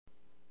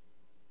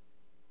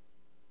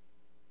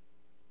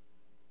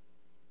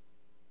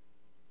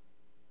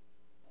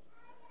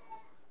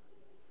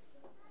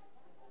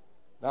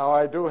Now,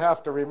 I do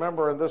have to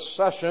remember in this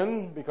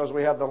session, because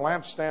we have the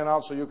lampstand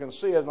out so you can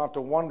see it, not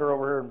to wander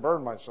over here and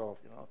burn myself,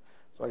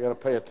 So I got to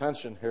pay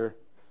attention here.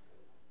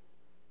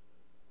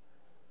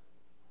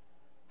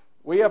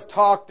 We have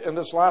talked in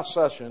this last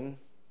session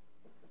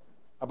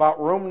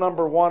about room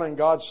number 1 in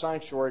God's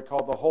sanctuary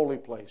called the holy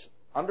place.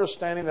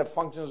 Understanding that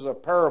functions as a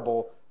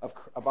parable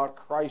about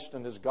Christ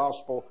and His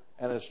gospel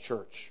and His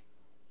church.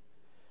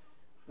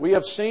 We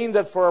have seen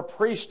that for a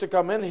priest to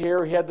come in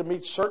here, he had to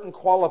meet certain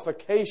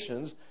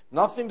qualifications,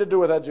 nothing to do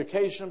with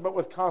education, but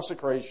with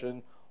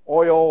consecration,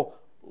 oil,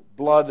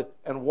 blood,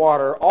 and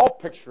water, all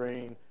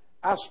picturing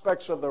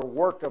aspects of the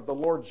work of the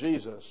Lord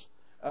Jesus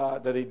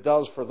that He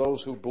does for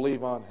those who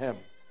believe on Him.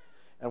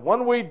 And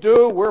when we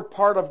do, we're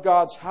part of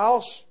God's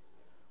house.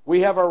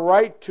 We have a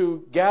right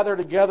to gather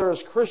together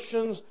as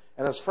Christians.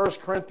 And as 1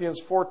 Corinthians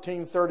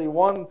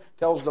 14:31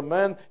 tells the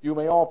men, you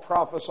may all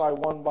prophesy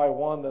one by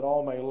one, that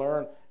all may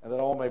learn and that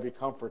all may be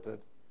comforted.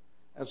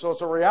 And so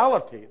it's a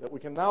reality that we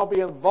can now be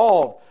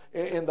involved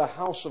in the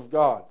house of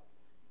God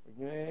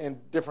in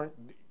different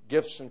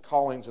gifts and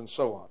callings and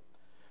so on.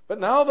 But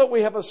now that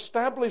we have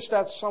established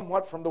that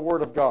somewhat from the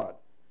Word of God,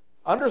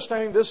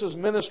 understanding this is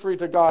ministry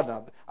to God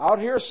now. Out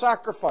here,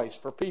 sacrifice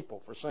for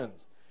people, for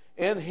sins.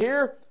 In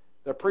here,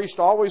 the priest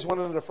always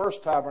went into the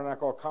first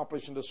tabernacle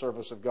accomplishing the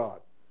service of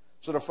God.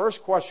 So the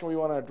first question we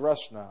want to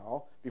address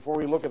now, before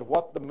we look at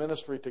what the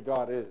ministry to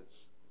God is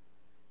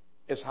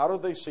how do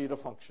they see the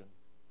function?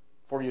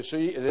 For you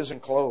see, it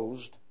isn't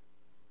closed.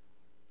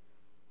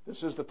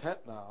 This is the tent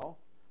now.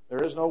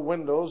 There is no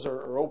windows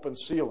or open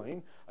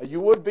ceiling. You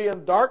would be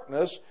in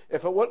darkness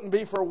if it wouldn't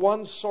be for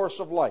one source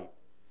of light.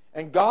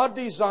 And God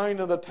designed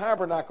in the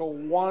tabernacle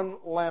one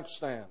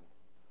lampstand,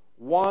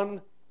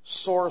 one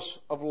source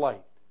of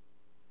light.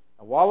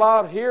 And while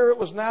out here it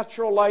was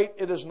natural light,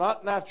 it is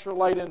not natural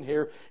light in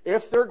here.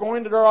 If they're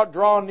going to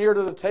draw near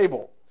to the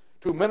table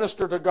to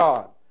minister to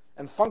God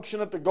and function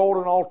at the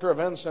golden altar of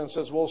incense,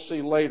 as we'll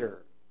see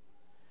later,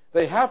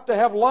 they have to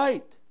have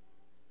light.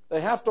 They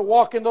have to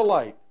walk into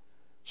light.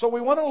 So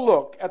we want to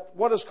look at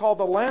what is called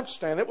the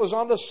lampstand. It was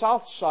on the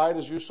south side,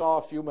 as you saw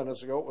a few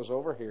minutes ago. It was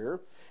over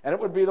here. And it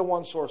would be the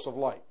one source of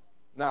light.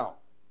 Now,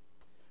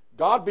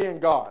 God being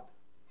God,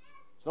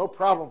 it's no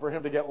problem for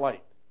Him to get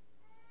light.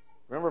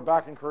 Remember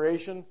back in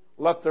creation,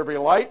 let there be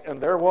light,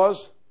 and there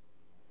was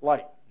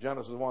light.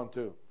 Genesis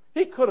 1:2.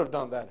 He could have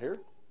done that here.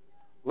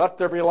 Let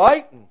there be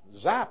light, and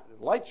zap,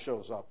 light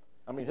shows up.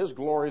 I mean, His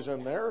glory's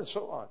in there, and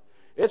so on.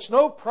 It's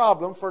no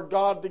problem for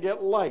God to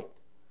get light.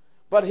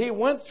 But He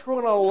went through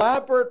an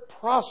elaborate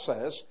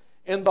process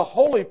in the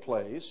holy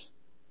place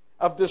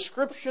of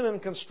description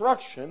and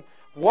construction,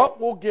 what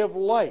will give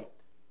light.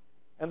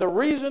 And the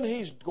reason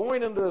He's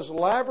going into this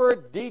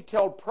elaborate,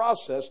 detailed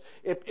process,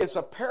 it's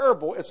a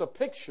parable, it's a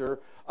picture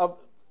of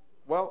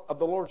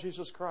the Lord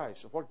Jesus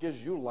Christ, of what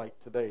gives you light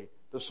today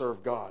to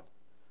serve God.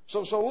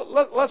 So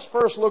let's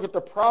first look at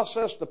the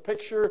process, the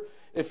picture.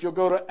 If you'll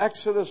go to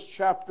Exodus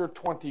chapter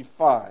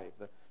 25,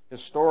 the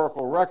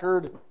historical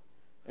record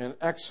in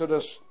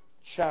Exodus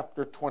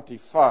chapter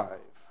 25.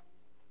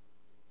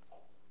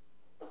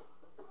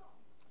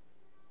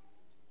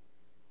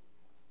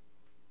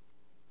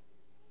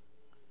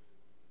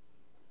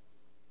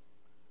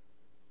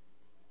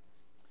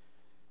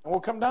 And we'll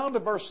come down to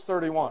verse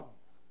 31.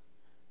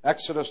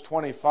 Exodus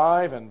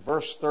 25 and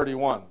verse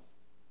 31.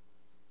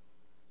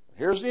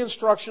 Here's the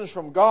instructions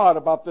from God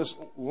about this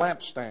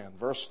lampstand.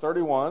 Verse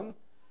 31,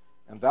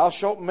 and thou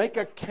shalt make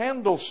a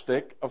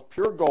candlestick of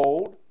pure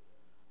gold.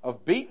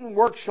 Of beaten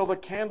work shall the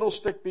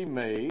candlestick be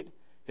made.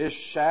 His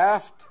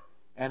shaft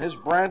and his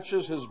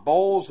branches, his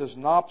bowls, his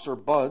knops or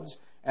buds,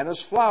 and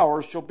his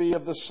flowers shall be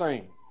of the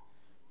same.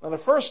 Now the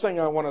first thing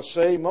I want to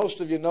say,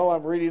 most of you know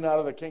I'm reading out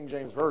of the King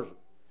James Version.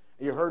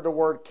 You heard the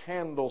word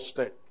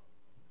candlestick.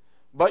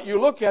 But you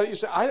look at it, you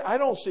say, I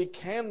don't see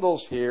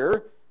candles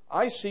here.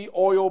 I see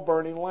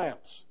oil-burning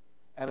lamps.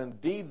 And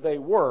indeed they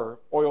were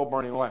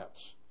oil-burning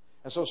lamps.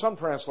 And so some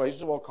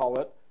translations will call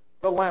it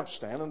the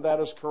lampstand, and that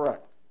is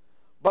correct.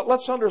 But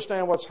let's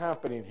understand what's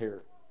happening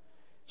here.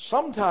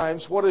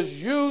 Sometimes what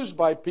is used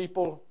by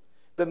people,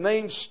 the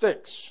name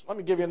sticks. Let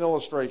me give you an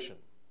illustration.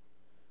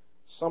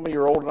 Some of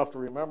you are old enough to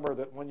remember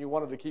that when you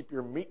wanted to keep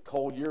your meat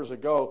cold years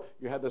ago,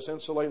 you had this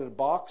insulated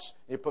box.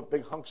 You put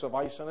big hunks of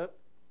ice in it.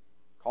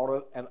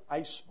 Called it an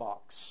ice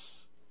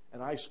box.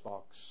 An ice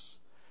box.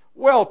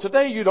 Well,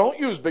 today you don't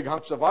use big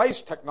hunks of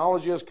ice.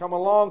 Technology has come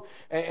along,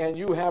 and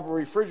you have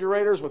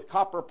refrigerators with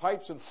copper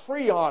pipes and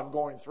Freon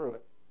going through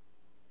it.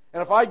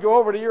 And if I go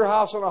over to your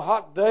house on a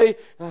hot day,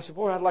 and I say,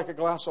 boy, I'd like a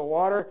glass of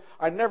water,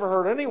 I never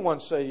heard anyone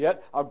say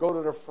yet, I'll go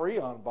to the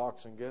Freon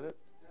box and get it.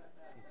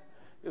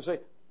 You say,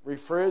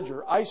 refrig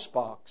or ice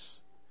box,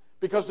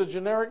 because the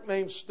generic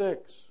name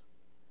sticks.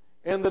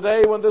 In the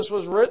day when this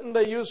was written,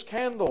 they used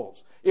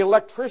candles.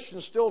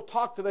 Electricians still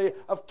talk today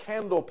of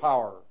candle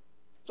power.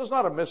 So it's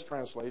not a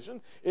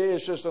mistranslation.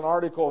 It's just an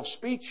article of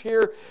speech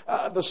here.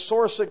 The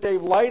source that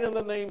gave light and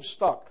the name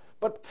stuck.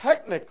 But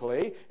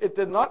technically, it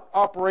did not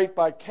operate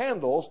by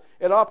candles.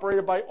 It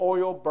operated by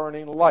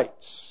oil-burning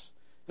lights.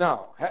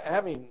 Now,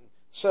 having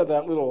said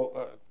that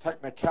little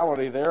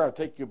technicality there, I'll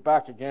take you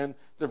back again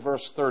to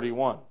verse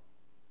 31.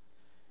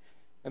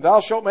 And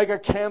thou shalt make a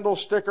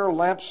candlestick or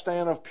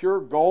lampstand of pure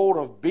gold,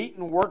 of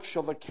beaten work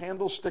shall the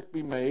candlestick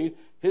be made.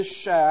 His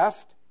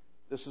shaft,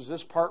 this is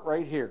this part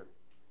right here.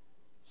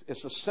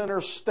 It's the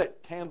center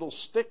stick,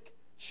 candlestick,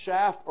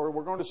 shaft, or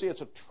we're going to see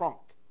it's a trunk.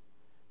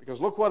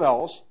 Because look what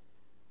else.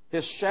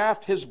 His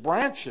shaft, his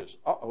branches.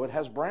 Uh-oh, it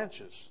has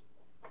branches.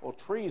 Well,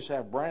 trees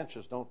have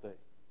branches, don't they?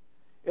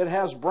 It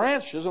has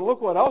branches, and look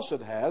what else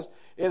it has.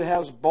 It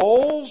has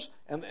bowls,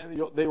 and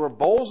they were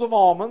bowls of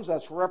almonds.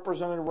 That's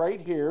represented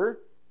right here.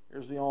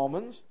 Here's the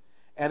almonds.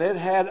 And it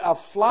had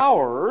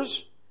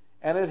flowers,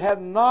 and it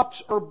had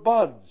knops or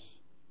buds.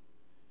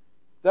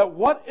 That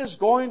what is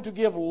going to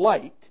give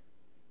light,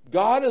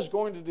 God is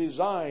going to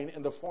design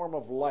in the form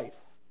of life.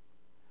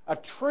 A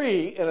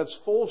tree in its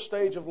full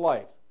stage of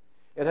life.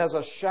 It has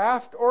a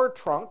shaft or a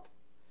trunk.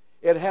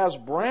 It has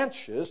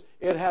branches.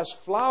 It has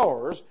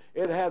flowers.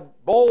 It had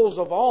bowls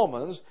of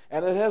almonds.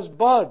 And it has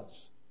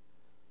buds.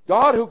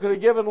 God, who could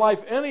have given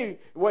life any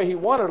way He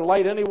wanted,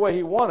 light any way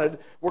He wanted,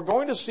 we're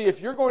going to see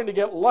if you're going to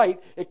get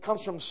light, it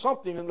comes from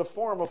something in the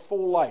form of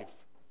full life.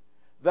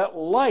 That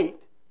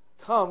light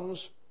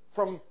comes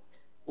from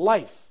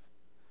life.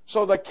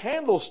 So the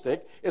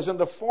candlestick is in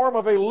the form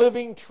of a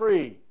living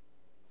tree.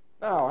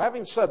 Now,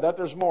 having said that,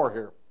 there's more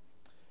here.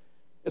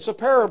 It's a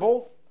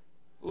parable.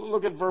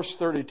 Look at verse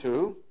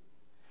 32.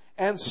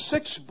 And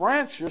 6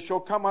 branches shall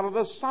come out of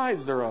the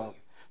sides thereof.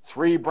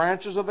 3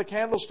 branches of the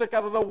candlestick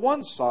out of the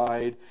one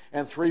side,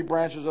 and 3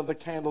 branches of the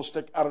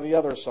candlestick out of the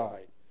other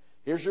side.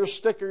 Here's your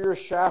stick or your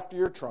shaft or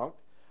your trunk.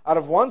 Out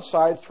of one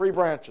side, 3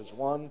 branches.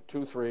 1,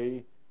 2,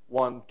 3.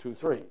 1, 2,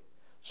 3.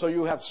 So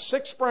you have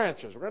 6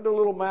 branches. We're going to do a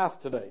little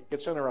math today. It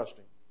gets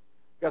interesting.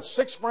 You've got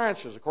 6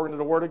 branches according to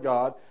the Word of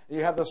God. And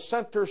you have the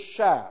center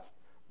shaft,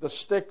 the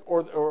stick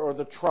or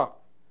the trunk.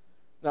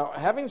 Now,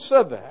 having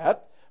said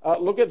that,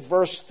 look at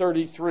verse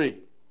 33.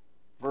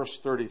 Verse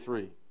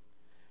 33.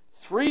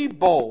 3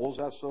 bowls,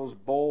 that's those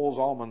bowls,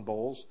 almond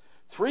bowls.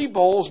 3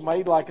 bowls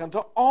made like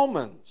unto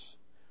almonds,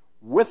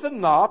 with a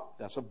knop,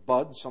 that's a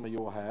bud some of you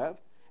will have,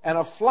 and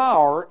a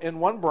flower in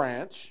one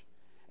branch,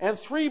 and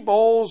 3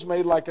 bowls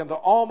made like unto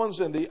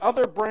almonds in the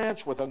other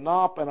branch, with a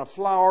knop and a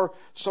flower,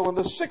 so in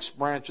the 6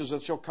 branches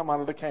that shall come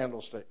out of the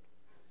candlestick.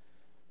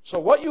 So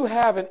what you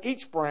have in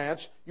each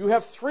branch, you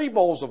have 3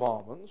 bowls of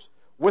almonds,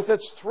 with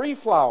its 3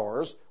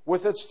 flowers,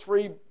 with its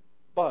 3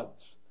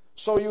 buds.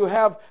 So you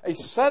have a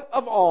set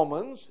of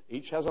almonds,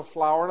 each has a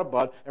flower and a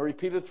bud, and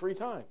repeated 3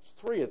 times.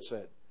 3 it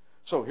said.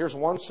 So here's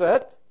one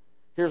set,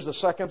 here's the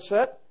second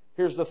set,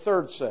 here's the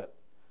third set.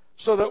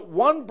 So that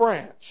one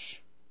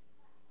branch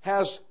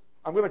has,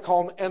 I'm going to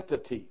call them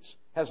entities,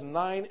 has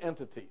 9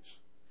 entities.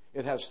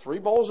 It has 3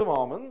 bowls of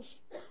almonds,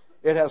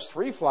 it has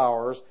 3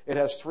 flowers, it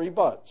has 3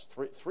 buds.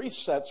 3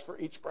 sets for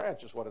each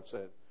branch is what it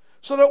said.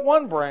 So that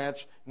one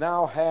branch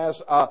now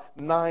has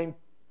 9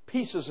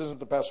 pieces, isn't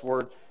the best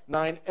word,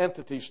 9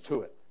 entities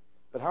to it.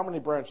 But how many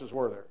branches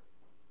were there?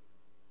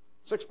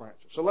 6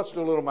 branches. So let's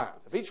do a little math.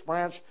 If each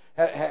branch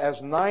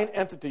has 9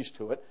 entities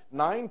to it,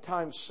 9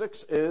 times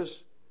 6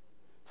 is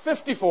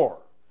 54.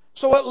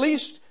 So at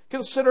least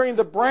considering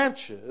the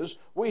branches,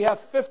 we have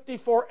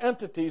 54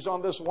 entities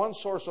on this one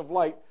source of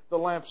light, the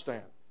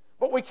lampstand.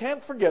 But we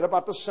can't forget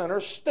about the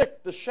center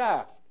stick, the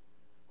shaft,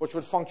 which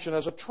would function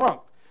as a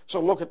trunk. So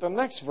look at the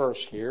next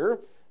verse here,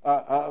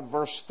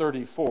 verse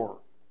 34.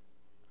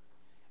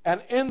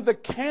 And in the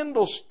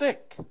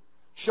candlestick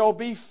shall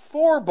be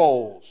 4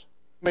 bowls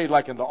made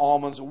like unto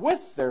almonds,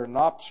 with their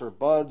knops or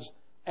buds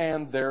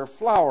and their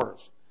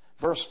flowers.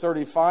 Verse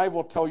 35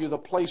 will tell you the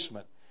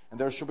placement. And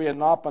there shall be a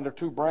knop under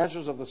 2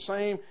 branches of the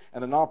same,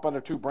 and a knop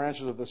under 2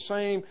 branches of the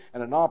same,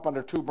 and a knop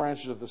under 2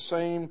 branches of the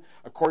same,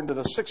 according to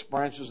the 6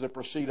 branches that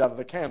proceed out of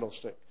the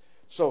candlestick.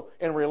 So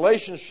in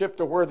relationship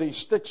to where these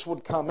sticks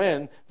would come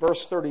in,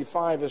 verse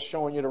 35 is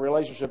showing you the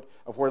relationship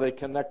of where they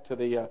connect to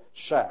the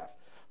shaft.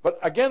 But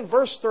again,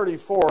 verse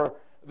 34,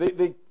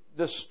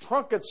 this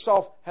trunk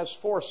itself has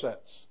 4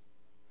 sets.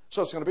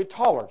 So it's going to be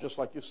taller, just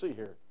like you see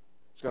here.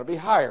 It's going to be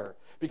higher,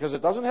 because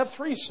it doesn't have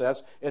 3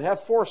 sets, it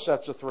has 4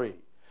 sets of 3.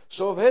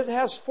 So if it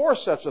has 4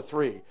 sets of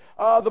 3,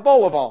 the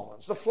bowl of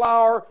almonds, the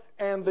flower,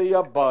 and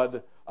the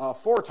bud,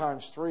 4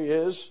 times 3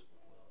 is,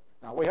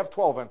 now we have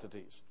 12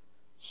 entities.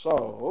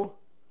 So,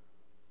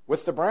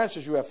 with the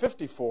branches you have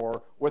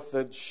 54, with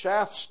the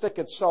shaft stick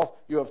itself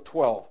you have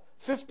 12.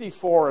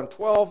 54 and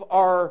 12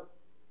 are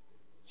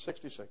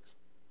 66.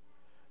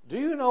 Do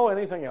you know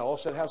anything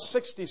else that has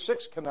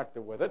 66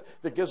 connected with it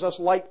that gives us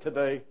light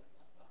today?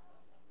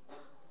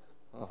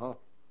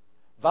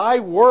 Thy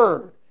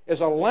word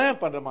is a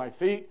lamp unto my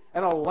feet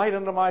and a light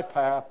unto my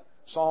path.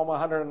 Psalm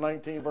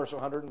 119, verse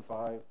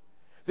 105.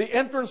 The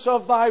entrance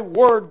of thy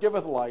word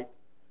giveth light.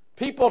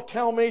 People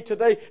tell me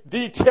today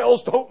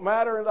details don't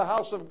matter in the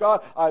house of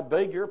God. I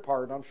beg your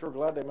pardon. I'm sure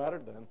glad they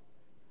mattered then.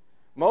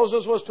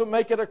 Moses was to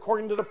make it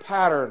according to the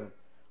pattern.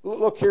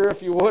 Look here,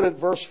 if you would, at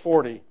verse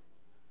 40.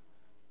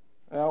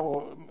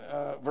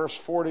 Verse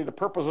 40, the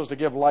purpose was to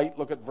give light.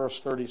 Look at verse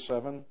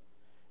 37.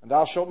 And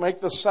thou shalt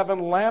make the 7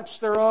 lamps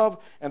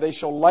thereof, and they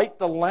shall light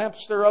the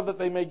lamps thereof, that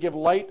they may give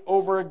light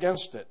over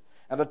against it.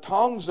 And the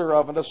tongs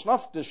thereof and the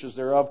snuff dishes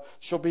thereof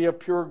shall be of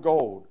pure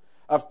gold.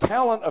 Of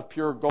talent of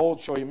pure gold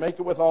shall he make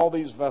it with all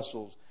these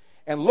vessels.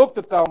 And look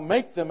that thou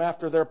make them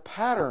after their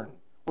pattern,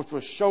 which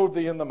was showed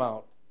thee in the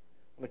mount.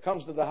 When it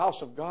comes to the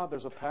house of God,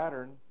 there's a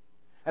pattern.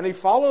 And he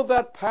followed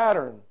that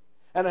pattern.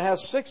 And it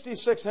has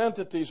 66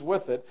 entities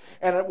with it.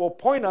 And it will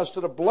point us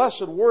to the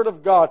blessed Word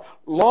of God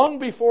long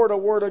before the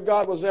Word of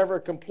God was ever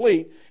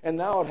complete. And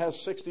now it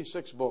has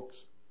 66 books.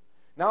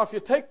 Now if you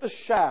take the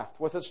shaft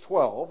with its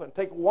 12 and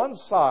take one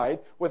side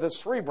with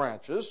its 3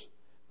 branches,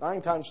 9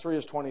 times 3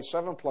 is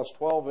 27 plus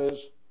 12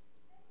 is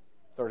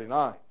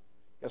 39.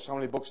 Guess how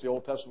many books the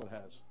Old Testament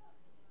has?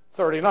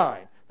 39.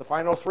 The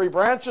final 3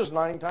 branches,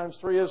 9 times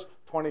 3 is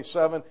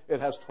 27.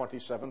 It has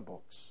 27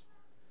 books.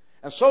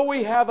 And so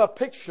we have a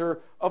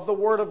picture of the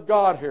Word of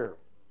God here.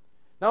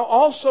 Now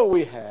also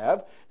we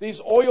have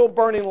these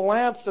oil-burning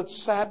lamps that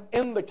sat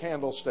in the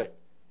candlestick.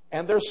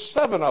 And there's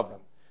 7 of them.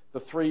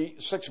 The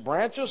 6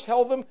 branches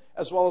held them,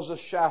 as well as the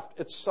shaft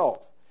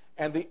itself.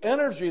 And the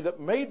energy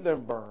that made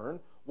them burn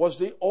was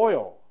the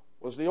oil.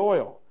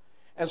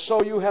 And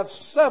so you have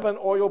 7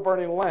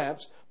 oil-burning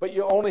lamps, but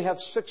you only have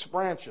 6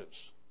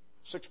 branches.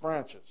 6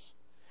 branches.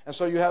 And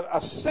so you have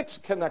a 6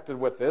 connected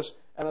with this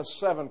and a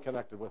 7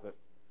 connected with it.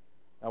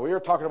 Now, we were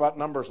talking about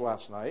numbers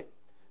last night.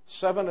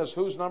 7 is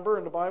whose number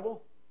in the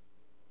Bible?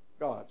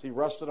 God's. He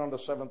rested on the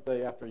 7th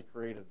day after he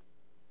created.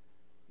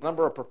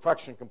 Number of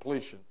perfection,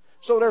 completion.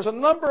 So there's a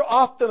number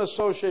often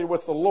associated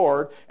with the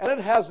Lord, and it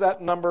has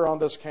that number on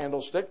this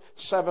candlestick,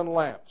 7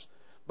 lamps.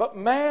 But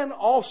man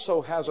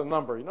also has a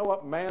number. You know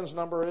what man's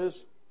number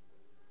is?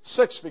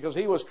 6, because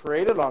he was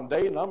created on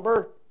day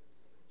number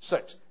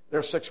 6.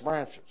 There's 6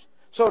 branches.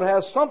 So it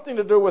has something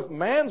to do with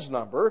man's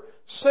number,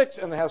 6,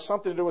 and it has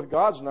something to do with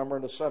God's number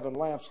and the 7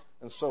 lamps,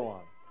 and so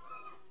on.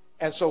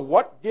 And so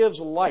what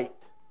gives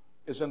light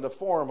is in the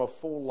form of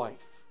full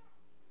life.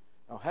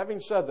 Now, having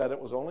said that, it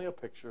was only a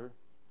picture.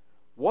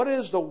 What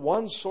is the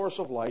one source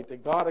of light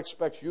that God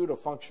expects you to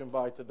function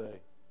by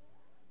today?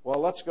 Well,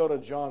 let's go to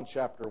John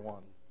chapter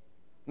 1.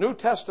 New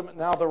Testament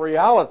now, the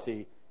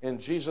reality in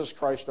Jesus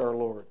Christ our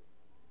Lord.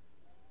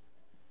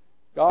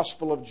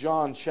 Gospel of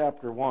John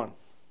chapter 1.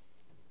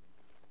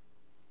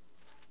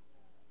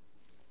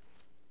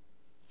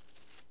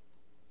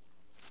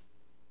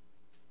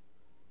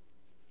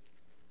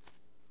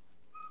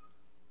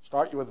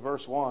 Start you with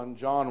verse 1,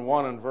 John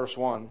 1 and verse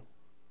 1.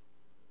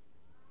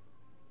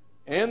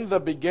 In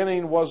the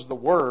beginning was the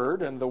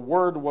Word, and the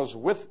Word was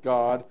with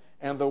God,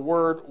 and the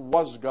Word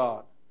was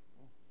God.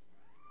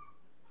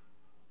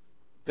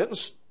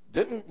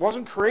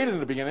 Wasn't created in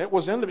the beginning. It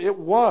was.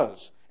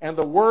 And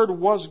the Word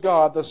was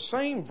God. The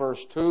same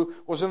verse 2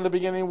 was in the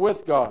beginning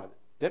with God.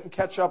 Didn't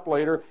catch up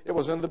later. It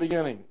was in the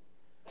beginning.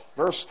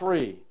 Verse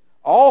 3.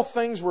 All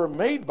things were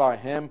made by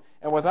Him,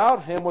 and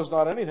without Him was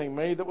not anything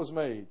made that was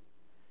made.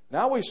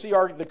 Now we see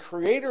the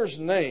Creator's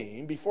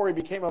name before He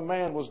became a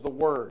man was the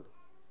Word.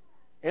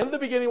 In the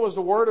beginning was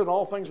the Word, and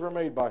all things were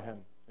made by Him.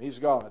 He's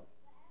God.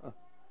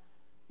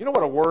 You know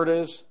what a word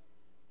is?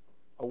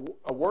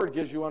 A word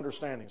gives you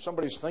understanding.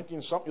 Somebody's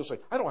thinking something, you'll say,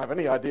 I don't have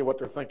any idea what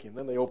they're thinking.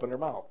 Then they open their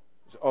mouth.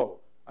 You say, oh,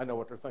 I know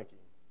what they're thinking.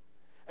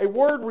 A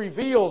word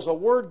reveals, a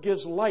word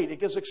gives light. It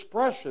gives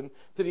expression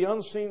to the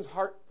unseen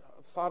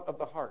thought of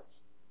the heart.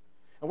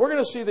 And we're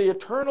going to see the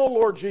eternal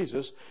Lord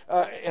Jesus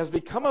has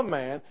become a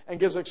man and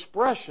gives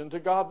expression to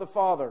God the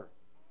Father.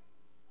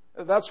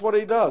 That's what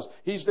He does.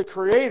 He's the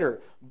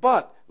Creator.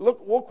 But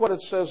look what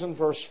it says in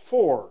verse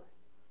 4.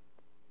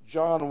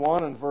 John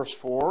 1 and verse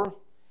 4.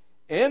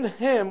 In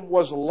Him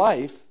was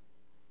life,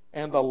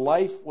 and the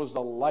life was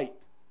the light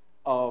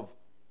of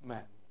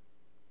men.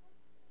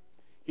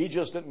 He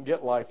just didn't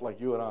get life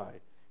like you and I.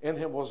 In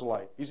Him was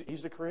life.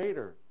 He's the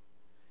Creator.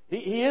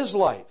 He is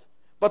life.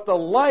 But the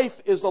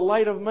life is the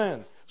light of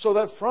men. So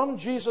that from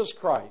Jesus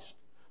Christ,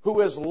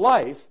 who is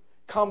life,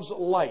 comes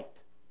light.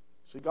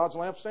 See God's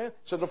lampstand?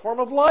 It's in the form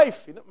of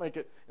life. He didn't make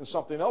it in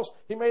something else.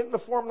 He made it in the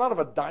form not of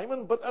a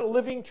diamond, but a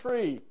living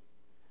tree.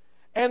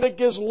 And it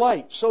gives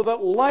light. So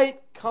that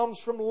light comes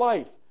from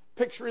life.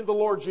 Picturing the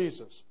Lord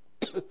Jesus.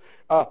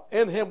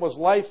 In Him was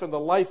life, and the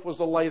life was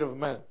the light of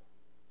men.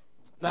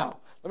 Now,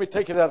 let me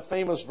take you to that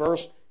famous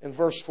verse in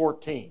verse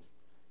 14.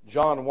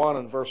 John 1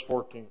 and verse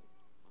 14.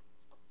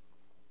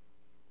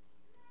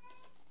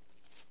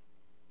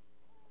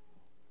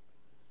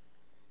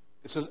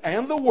 It says,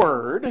 and the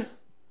Word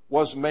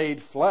was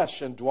made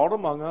flesh and dwelt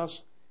among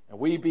us, and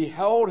we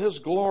beheld His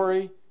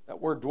glory. That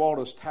word dwelt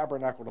is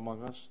tabernacled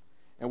among us.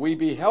 And we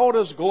beheld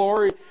His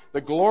glory, the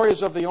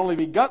glories of the only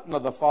begotten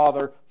of the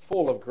Father,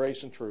 full of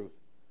grace and truth.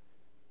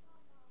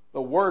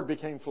 The Word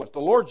became flesh. The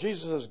Lord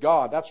Jesus is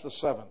God. That's the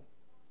 7.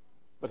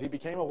 But He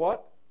became a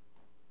what?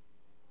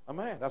 A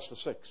man. That's the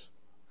 6.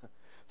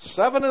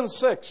 7 and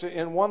 6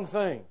 in one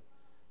thing.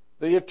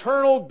 The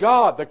eternal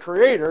God, the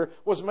Creator,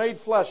 was made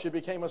flesh. He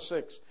became a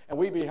 6. And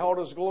we beheld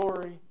His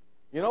glory.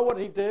 You know what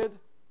He did?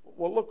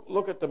 Well,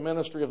 look at the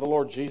ministry of the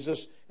Lord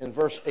Jesus in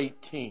verse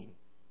 18.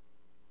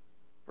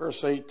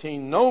 Verse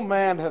 18, no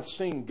man hath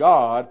seen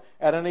God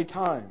at any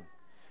time.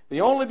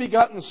 The only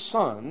begotten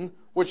Son,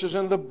 which is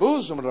in the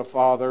bosom of the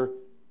Father,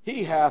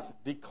 he hath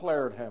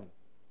declared him.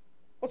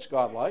 What's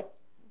God like?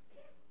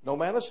 No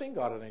man has seen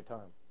God at any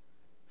time.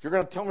 If you're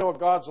going to tell me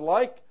what God's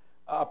like,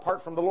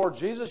 apart from the Lord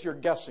Jesus, you're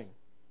guessing.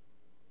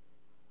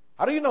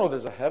 How do you know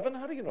there's a heaven?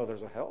 How do you know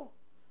there's a hell?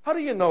 How do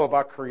you know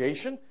about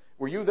creation?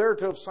 Were you there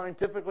to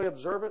scientifically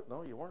observe it?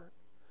 No, you weren't.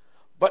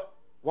 But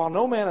while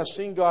no man has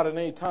seen God at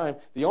any time,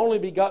 the only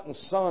begotten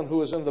Son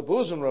who is in the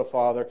bosom of the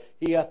Father,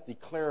 he hath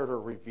declared or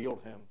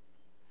revealed him.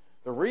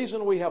 The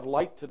reason we have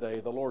light today,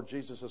 the Lord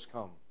Jesus has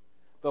come.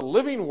 The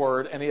living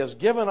Word, and he has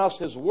given us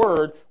his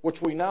Word,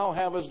 which we now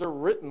have as the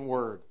written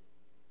Word.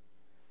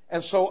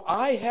 And so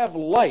I have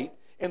light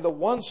in the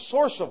one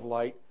source of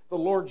light, the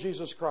Lord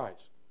Jesus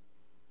Christ.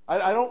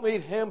 I don't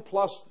need him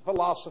plus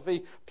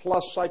philosophy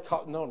plus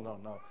psychology.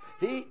 No.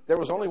 There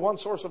was only one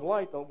source of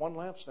light, the one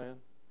lampstand.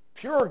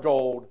 Pure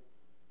gold.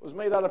 It was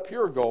made out of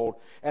pure gold.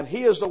 And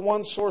he is the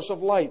one source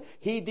of light.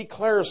 He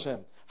declares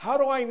him. How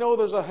do I know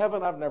there's a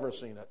heaven? I've never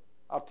seen it.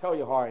 I'll tell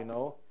you how I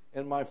know.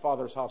 In my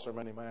Father's house are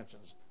many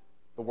mansions,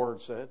 the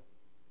Word said.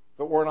 If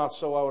it were not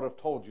so, I would have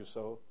told you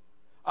so.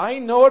 I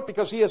know it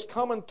because he has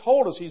come and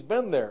told us he's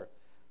been there.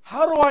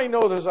 How do I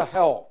know there's a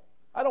hell?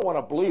 I don't want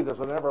to believe there's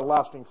an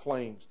everlasting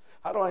flames.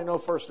 How do I know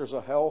first there's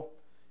a hell?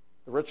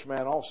 The rich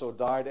man also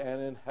died,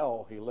 and in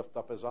hell he lifted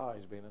up his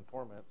eyes, being in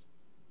torment.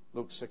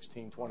 Luke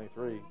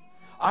 16:23.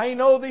 I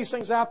know these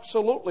things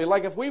absolutely.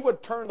 Like if we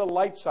would turn the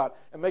lights out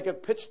and make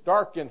it pitch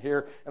dark in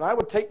here, and I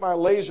would take my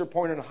laser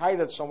pointer and hide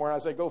it somewhere,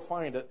 and I say, go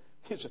find it.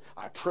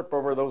 I trip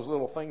over those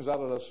little things out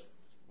of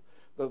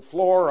the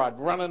floor. I'd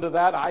run into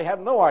that. I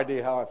have no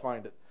idea how I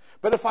find it.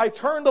 But if I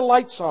turn the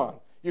lights on,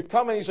 you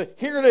come and you say,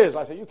 here it is.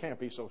 I say, you can't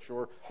be so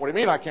sure. What do you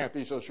mean I can't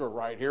be so sure?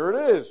 Right here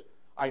it is.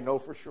 I know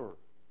for sure.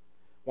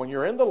 When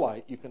you're in the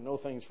light, you can know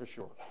things for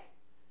sure.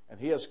 And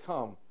he has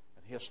come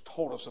and he has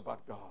told us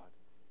about God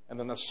and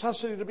the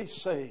necessity to be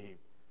saved.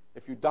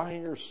 If you die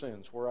in your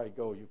sins, where I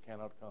go, you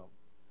cannot come.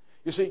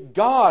 You see,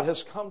 God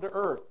has come to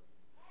earth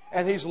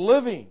and he's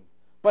living,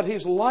 but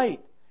he's light.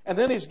 And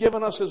then he's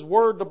given us his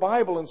word, the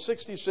Bible, in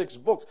 66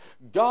 books.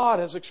 God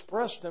has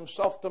expressed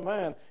himself to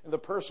man in the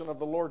person of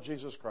the Lord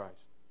Jesus Christ.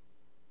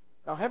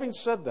 Now, having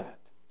said that,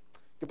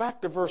 go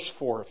back to verse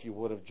 4, if you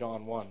would, of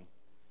John 1.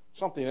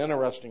 Something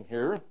interesting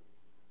here.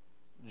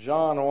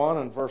 John 1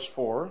 and verse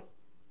 4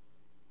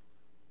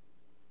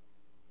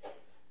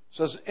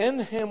 says, in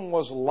him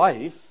was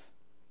life,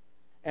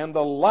 and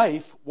the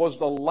life was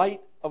the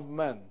light of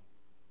men.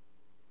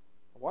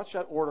 Watch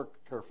that order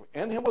carefully.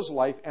 In him was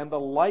life, and the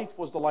life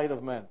was the light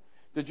of men.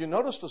 Did you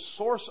notice the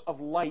source of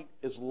light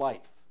is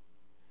life?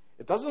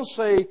 It doesn't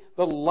say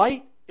the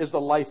light is the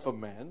life of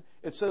man.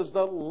 It says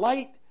the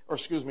light,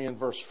 in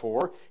verse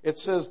 4, it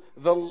says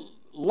the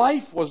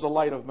life was the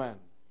light of men.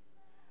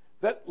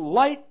 That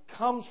light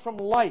comes from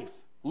life.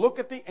 Look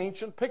at the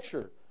ancient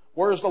picture.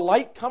 Where is the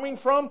light coming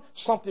from?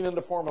 Something in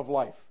the form of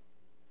life.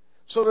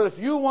 So that if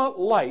you want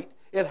light,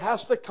 it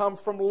has to come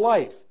from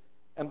life.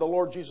 And the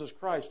Lord Jesus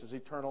Christ is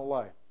eternal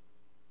life.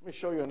 Let me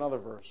show you another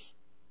verse.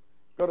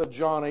 Go to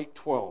John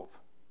 8:12.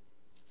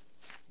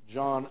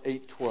 John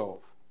 8:12.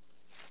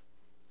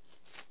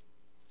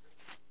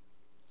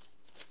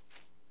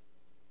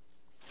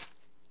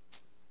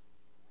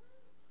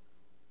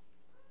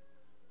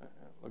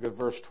 Look at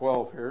verse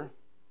 12 here.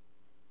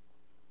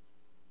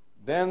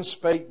 Then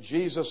spake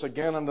Jesus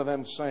again unto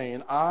them,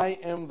 saying, I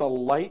am the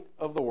light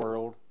of the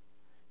world.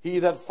 He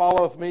that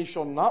followeth me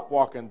shall not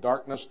walk in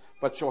darkness,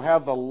 but shall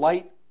have the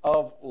light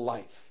of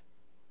life.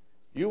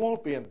 You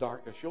won't be in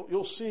darkness.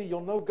 You'll see,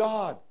 you'll know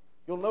God.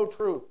 You'll know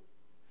truth.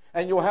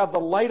 And you'll have the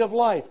light of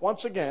life.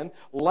 Once again,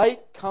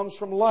 light comes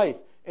from life.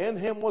 In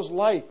him was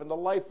life, and the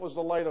life was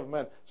the light of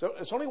men. So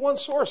it's only one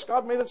source.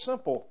 God made it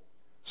simple.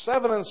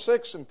 7 and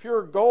 6 and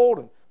pure gold,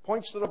 and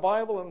points to the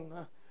Bible,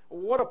 and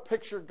what a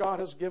picture God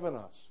has given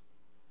us.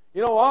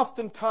 You know,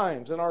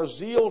 oftentimes in our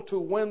zeal to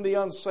win the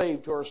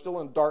unsaved who are still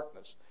in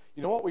darkness,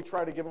 you know what we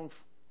try to give them?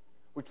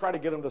 We try to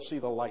get them to see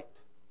the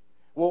light.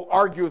 We'll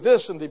argue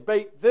this and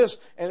debate this,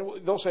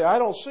 and they'll say, I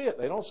don't see it.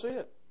 They don't see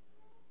it.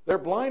 They're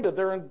blinded.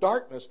 They're in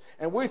darkness.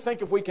 And we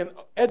think if we can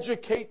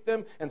educate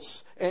them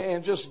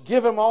and just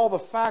give them all the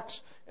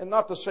facts, and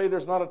not to say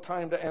there's not a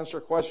time to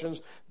answer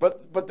questions,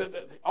 but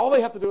all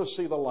they have to do is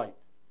see the light.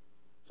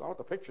 That's not what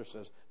the picture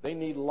says. They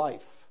need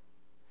life.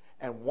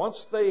 And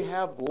once they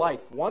have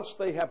life, once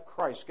they have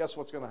Christ, guess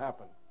what's going to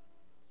happen?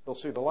 They'll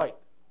see the light.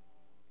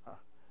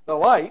 The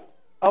light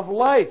of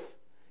life.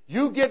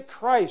 You get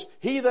Christ.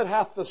 He that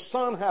hath the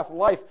Son hath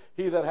life.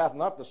 He that hath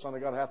not the Son of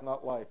God hath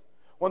not life.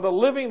 When the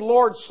living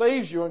Lord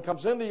saves you and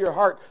comes into your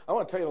heart, I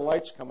want to tell you the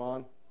lights come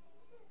on.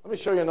 Let me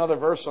show you another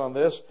verse on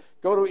this.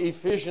 Go to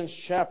Ephesians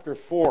chapter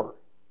 4.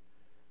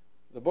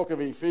 The book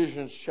of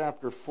Ephesians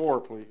chapter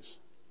 4, please.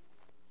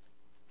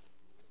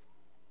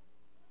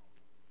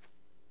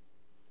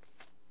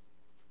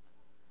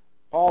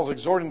 Paul's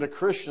exhorting the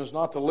Christians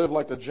not to live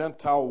like the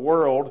Gentile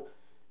world,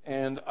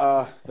 and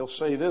he'll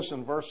say this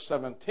in verse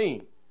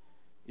 17.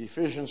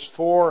 Ephesians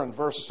 4 and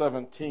verse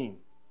 17.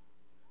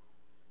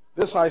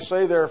 This I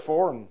say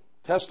therefore, and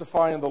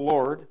testify in the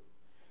Lord,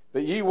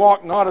 that ye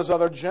walk not as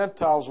other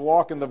Gentiles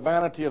walk in the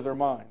vanity of their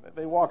mind.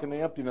 They walk in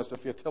the emptiness of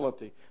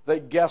futility. They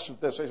guess at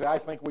this. They say, I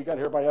think we got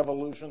here by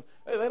evolution.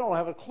 They don't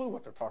have a clue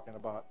what they're talking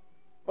about.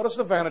 But it's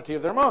the vanity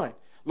of their mind.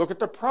 Look at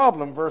the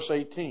problem, verse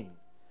 18.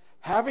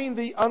 Having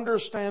the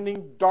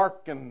understanding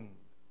darkened.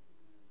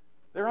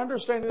 Their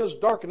understanding is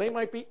darkened. They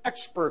might be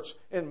experts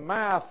in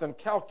math and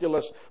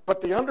calculus,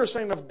 but the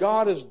understanding of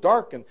God is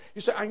darkened.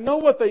 You say, I know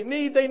what they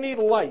need. They need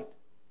light.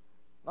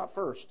 Not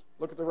first.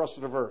 Look at the rest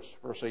of the verse,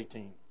 verse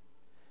 18.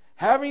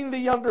 Having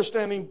the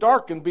understanding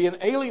darkened, being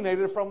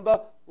alienated from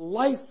the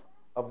life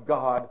of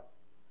God.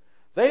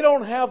 They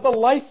don't have the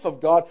life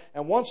of God,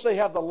 and once they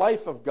have the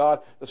life of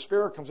God, the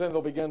Spirit comes in and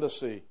they'll begin to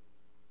see.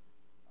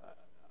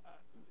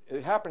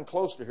 It happened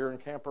close to here in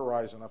Camp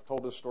Horizon. I've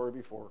told this story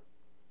before.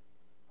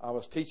 I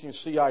was teaching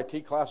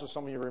CIT classes,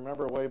 some of you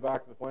remember way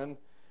back when,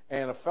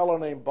 and a fellow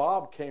named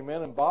Bob came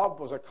in, and Bob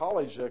was a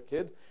college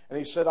kid, and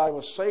he said, I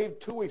was saved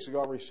 2 weeks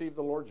ago. I received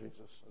the Lord Jesus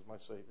as my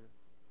Savior.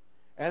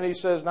 And he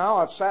says, now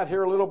I've sat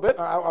here a little bit,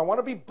 and I want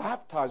to be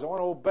baptized. I want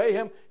to obey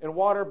Him in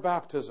water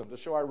baptism to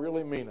show I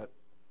really mean it.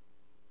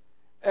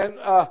 And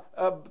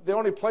the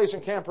only place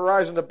in Camp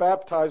Horizon to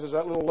baptize is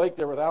that little lake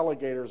there with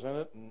alligators in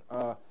it.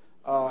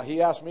 And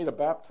he asked me to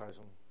baptize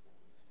him.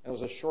 It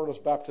was the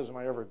shortest baptism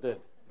I ever did.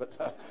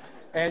 But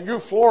and you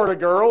Florida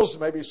girls,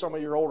 maybe some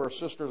of your older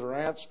sisters or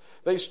aunts,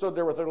 they stood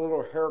there with their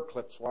little hair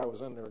clips while I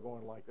was in there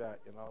going like that.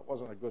 You know, it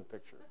wasn't a good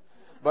picture.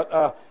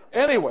 But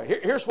anyway,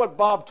 here's what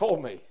Bob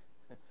told me.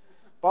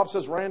 Bob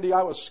says, Randy,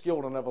 I was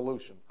skilled in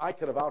evolution. I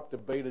could have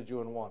out-debated you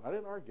and won. I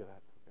didn't argue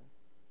that. Okay?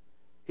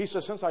 He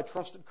says, since I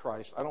trusted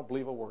Christ, I don't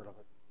believe a word of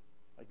it.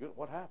 Like,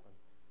 what happened?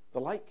 The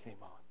light came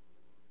on.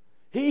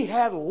 He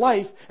had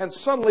life, and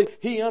suddenly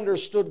he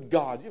understood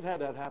God. You've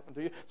had that happen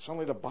to you.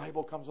 Suddenly the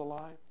Bible comes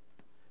alive.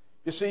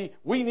 You see,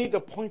 we need to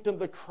point them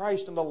to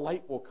Christ, and the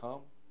light will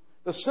come.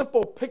 The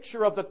simple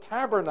picture of the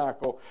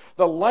tabernacle,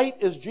 the light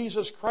is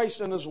Jesus Christ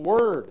and His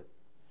Word.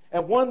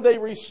 And when they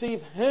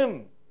receive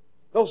Him,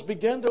 they'll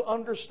begin to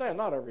understand,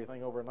 not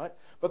everything overnight,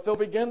 but they'll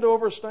begin to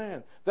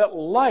understand that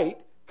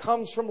light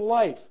comes from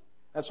life.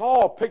 That's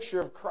all a picture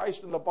of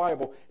Christ in the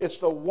Bible. It's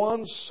the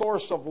one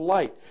source of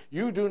light.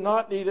 You do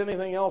not need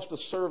anything else to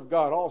serve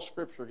God. All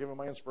Scripture given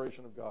by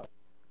inspiration of God.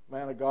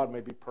 Man of God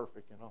may be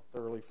perfect,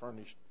 thoroughly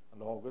furnished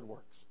unto all good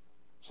works.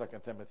 2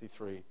 Timothy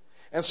 3.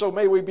 And so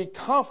may we be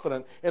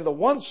confident in the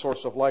one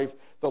source of life,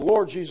 the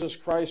Lord Jesus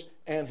Christ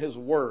and His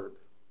Word.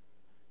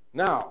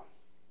 Now,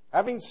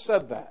 having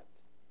said that,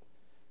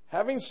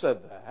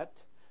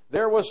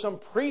 there was some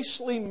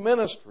priestly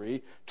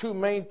ministry to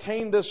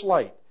maintain this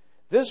light.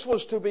 This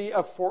was to be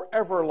a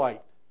forever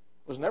light.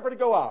 It was never to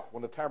go out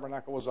when the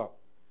tabernacle was up.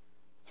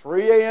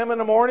 3 a.m. in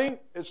the morning,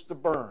 it's to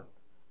burn.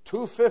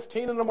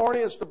 2:15 in the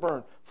morning, it's to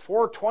burn.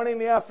 4:20 in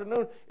the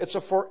afternoon, it's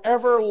a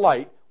forever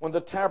light when the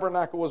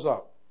tabernacle was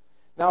up.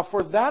 Now,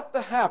 for that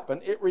to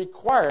happen, it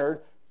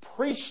required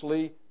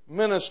priestly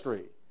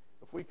ministry.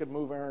 If we could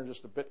move Aaron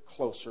just a bit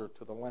closer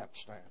to the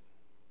lampstand.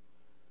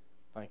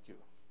 Thank you.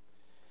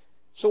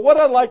 So what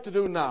I'd like to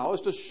do now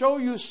is to show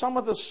you some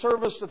of the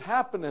service that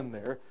happened in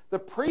there, the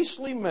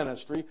priestly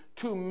ministry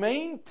to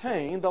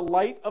maintain the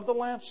light of the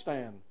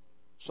lampstand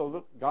so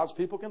that God's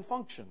people can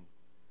function.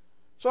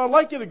 So I'd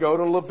like you to go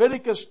to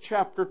Leviticus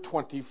chapter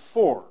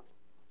 24.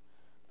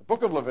 The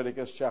book of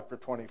Leviticus chapter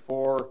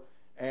 24.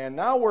 And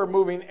now we're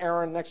moving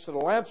Aaron next to the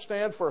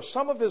lampstand, for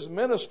some of his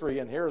ministry,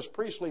 and here his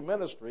priestly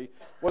ministry,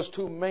 was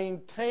to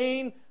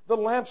maintain the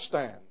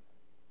lampstand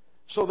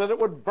so that it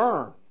would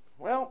burn.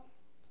 Well,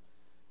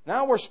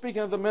 now we're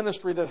speaking of the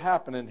ministry that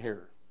happened in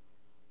here.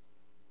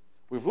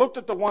 We've looked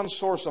at the one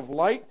source of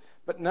light,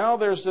 but now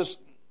there's this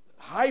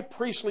high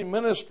priestly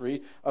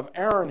ministry of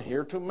Aaron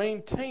here to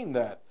maintain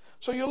that.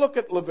 So you look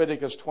at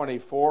Leviticus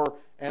 24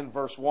 and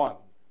verse 1.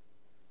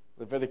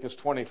 Leviticus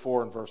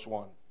 24 and verse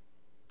 1.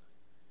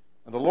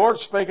 And the Lord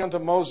spake unto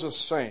Moses,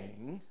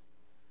 saying,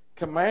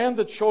 Command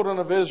the children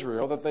of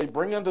Israel that they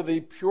bring unto thee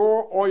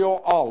pure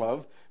oil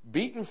olive,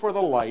 beaten for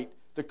the light,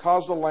 to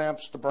cause the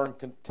lamps to burn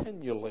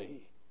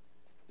continually.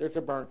 They're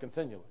to burn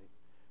continually.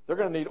 They're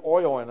going to need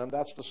oil in them.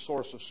 That's the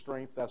source of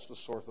strength. That's the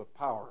source of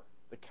power.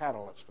 The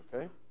catalyst,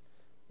 okay?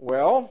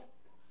 Well,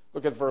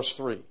 look at verse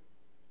 3.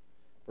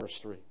 Verse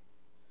 3.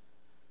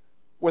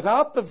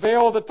 Without the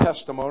veil of the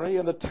testimony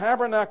and the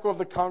tabernacle of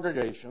the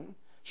congregation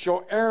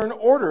shall Aaron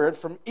order it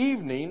from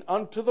evening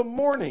unto the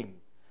morning.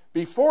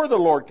 Before the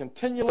Lord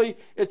continually,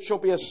 it shall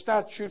be a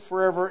statute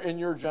forever in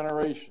your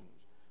generations.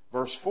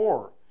 Verse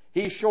 4.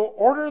 He shall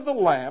order the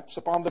lamps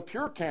upon the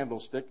pure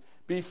candlestick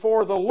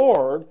before the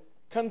Lord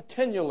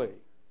continually.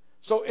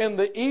 So in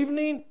the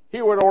evening,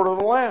 he would order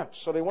the lamps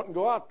so they wouldn't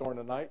go out during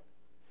the night.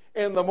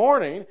 In the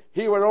morning,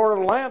 he would order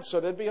the lamps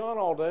so they'd be on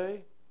all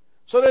day.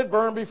 So they'd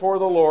burn before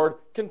the Lord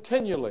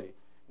continually.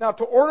 Now,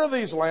 to order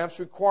these lamps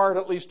required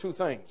at least two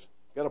things.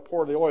 You got to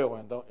pour the oil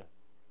in, don't you?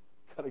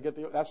 Got to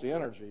get that's the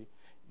energy.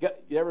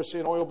 You ever see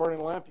an oil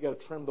burning lamp? You got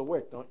to trim the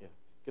wick, don't you?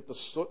 Get the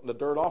soot and the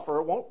dirt off,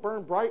 or it won't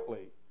burn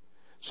brightly.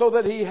 So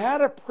that he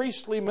had a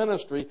priestly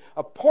ministry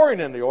of pouring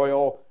in the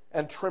oil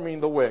and trimming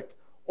the wick,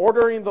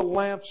 ordering the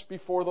lamps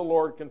before the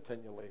Lord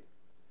continually.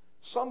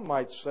 Some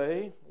might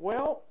say,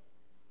 well,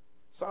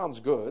 sounds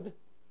good.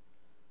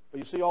 But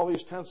you see all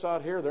these tents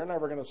out here, they're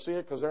never going to see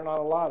it because they're not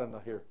allowed in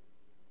here.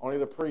 Only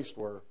the priests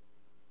were.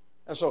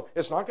 And so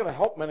it's not going to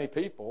help many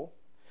people.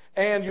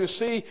 And you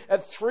see,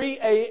 at 3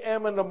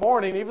 a.m. in the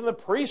morning, even the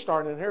priests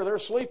aren't in here, they're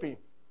sleeping.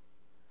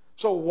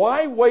 So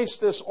why waste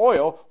this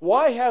oil?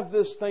 Why have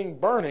this thing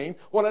burning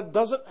when it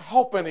doesn't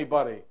help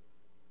anybody?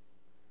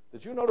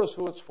 Did you notice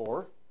who it's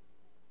for?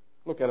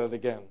 Look at it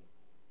again.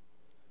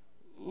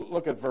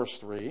 Look at verse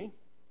 3.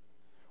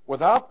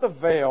 Without the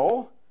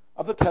veil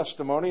of the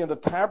testimony in the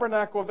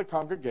tabernacle of the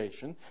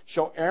congregation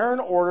shall Aaron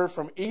order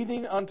from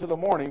evening unto the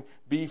morning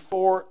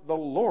before the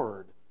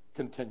Lord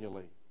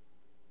continually.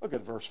 Look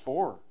at verse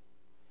 4.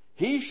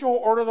 He shall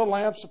order the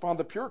lamps upon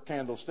the pure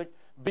candlestick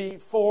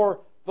before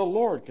the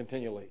Lord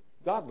continually.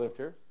 God lived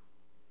here.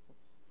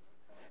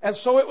 And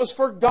so it was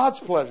for God's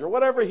pleasure.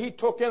 Whatever He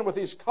took in with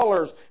these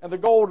colors and the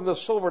gold and the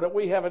silver that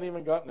we haven't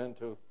even gotten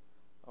into.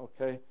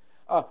 Okay?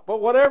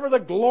 But whatever the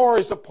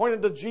glories that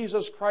pointed to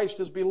Jesus Christ,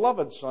 His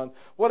beloved Son,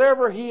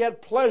 whatever He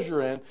had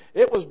pleasure in,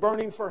 it was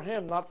burning for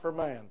Him, not for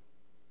man.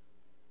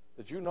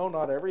 Did you know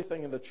not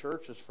everything in the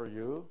church is for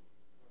you?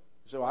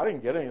 You say, well, I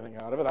didn't get anything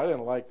out of it. I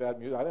didn't like that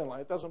music.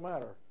 It doesn't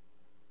matter.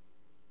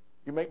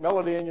 You make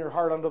melody in your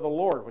heart unto the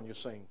Lord when you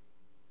sing.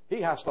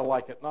 He has to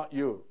like it, not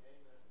you.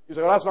 You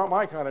say, well, that's not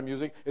my kind of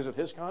music. Is it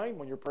His kind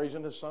when you're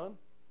praising His Son?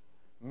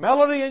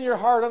 Melody in your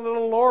heart unto the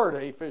Lord,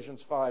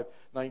 Ephesians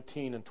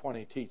 5:19 and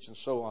 20 teach, and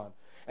so on.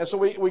 And so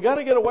we got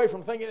to get away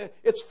from thinking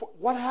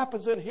what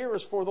happens in here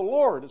is for the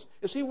Lord.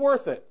 Is He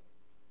worth it?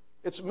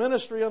 It's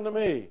ministry unto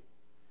me.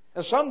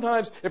 And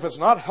sometimes, if it's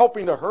not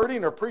helping the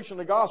hurting or preaching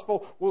the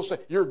gospel, we'll say,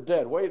 you're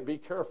dead. Wait, be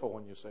careful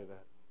when you say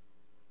that.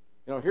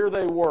 You know, here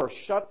they were,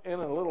 shut in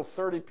a little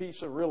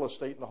 30-piece of real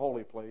estate in the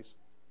holy place.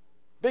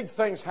 Big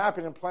things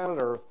happening in planet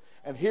Earth.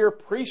 And here,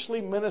 priestly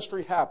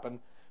ministry happened,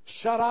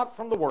 shut out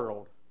from the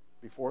world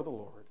before the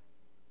Lord.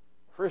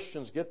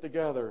 Christians get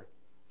together,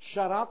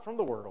 shut out from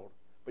the world,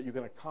 but you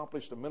can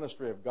accomplish the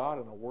ministry of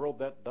God in a world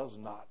that does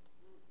not.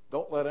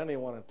 Don't let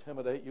anyone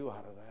intimidate you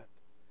out of that.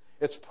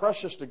 It's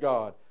precious to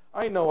God.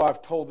 I know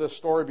I've told this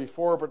story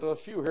before, but there's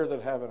a few here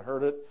that haven't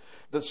heard it.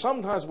 That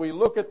sometimes we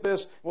look at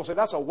this, we'll say,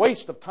 that's a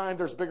waste of time.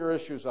 There's bigger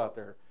issues out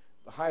there.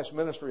 The highest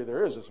ministry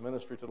there is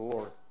ministry to the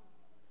Lord.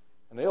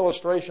 And the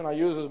illustration I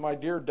use is my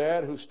dear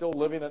dad, who's still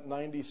living at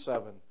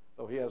 97,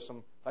 though he has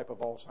some type of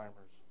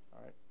Alzheimer's.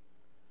 All right.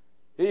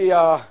 He,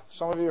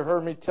 some of you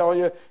heard me tell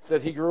you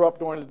that he grew up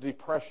during the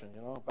Depression,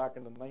 back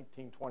in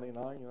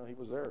 1929, he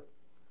was there.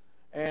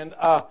 And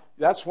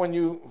that's when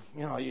you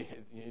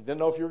didn't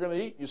know if you were going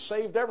to eat. You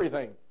saved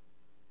everything.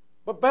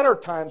 But better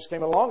times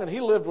came along, and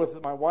he lived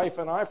with my wife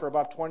and I for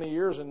about 20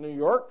 years in New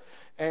York.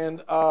 And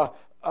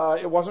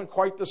it wasn't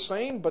quite the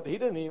same, but he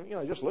didn't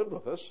even, he just lived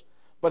with us.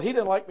 But he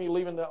didn't like me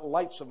leaving the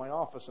lights in my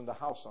office and the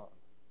house on.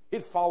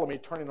 He'd follow me,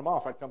 turning them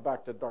off. I'd come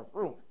back to a dark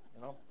room,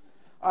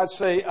 I'd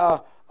say,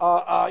 Dad,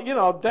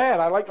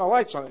 I like my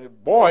lights on.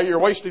 Boy, you're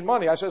wasting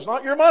money. I said, it's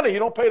not your money. You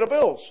don't pay the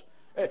bills.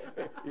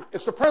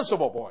 It's the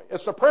principle, boy.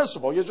 It's the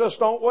principle. You just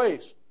don't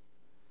waste.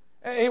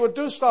 And he would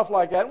do stuff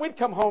like that. And we'd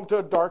come home to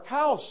a dark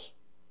house.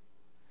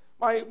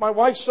 My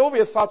wife,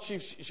 Sylvia, thought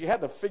she had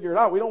to figure it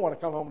out. We don't want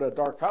to come home to a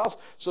dark house.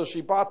 So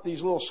she bought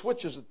these little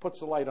switches that puts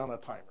the light on a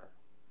timer.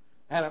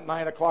 And at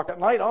 9 o'clock at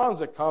night,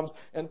 on it comes.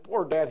 And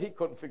poor Dad, he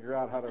couldn't figure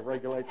out how to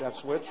regulate that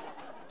switch.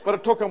 But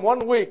it took him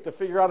 1 week to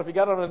figure out if he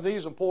got on his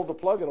knees and pulled the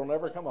plug, it'll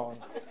never come on.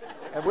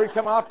 And we'd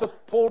come out to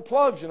pull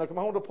plugs, come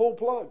home to pull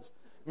plugs.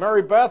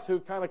 Mary Beth, who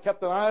kind of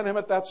kept an eye on him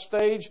at that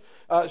stage,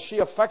 she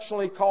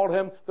affectionately called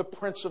him the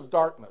Prince of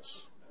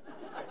Darkness.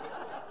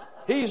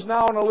 He's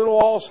now in a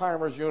little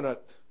Alzheimer's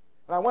unit.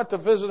 And I went to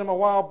visit him a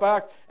while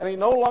back, and he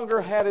no longer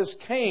had his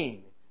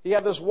cane. He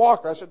had this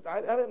walker. I said,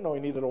 I didn't know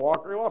he needed a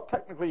walker. Well,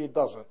 technically he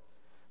doesn't.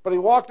 But he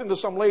walked into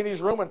some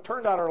lady's room and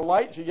turned out her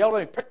light. She yelled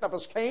at him, he picked up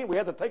his cane. We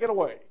had to take it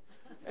away.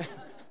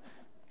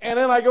 And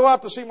then I go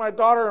out to see my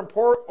daughter in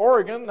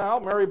Oregon now,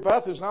 Mary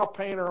Beth, who's now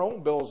paying her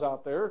own bills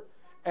out there.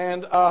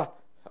 And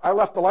I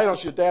left the light on.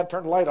 She said, Dad,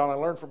 turn the light on. I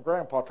learned from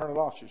Grandpa, turn it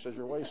off. She says,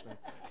 you're wasting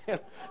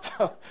it.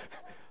 So,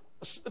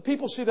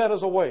 people see that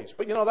as a waste.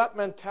 But, that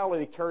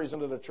mentality carries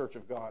into the church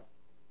of God.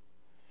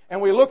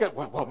 And we look at,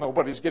 well,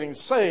 nobody's getting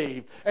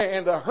saved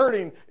and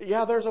hurting.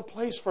 Yeah, there's a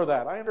place for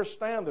that. I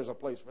understand there's a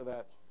place for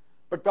that.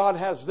 But God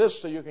has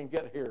this so you can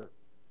get here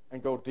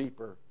and go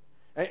deeper.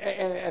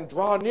 And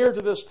draw near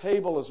to this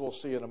table, as we'll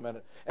see in a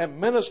minute, and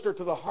minister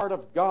to the heart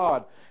of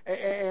God.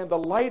 And the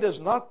light is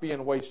not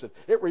being wasted.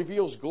 It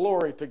reveals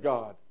glory to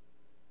God.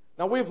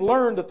 Now, we've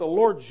learned that the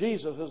Lord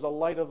Jesus is the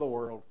light of the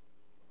world.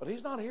 But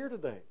He's not here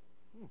today.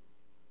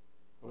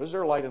 Well, is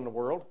there light in the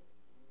world?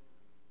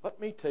 Let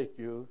me take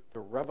you to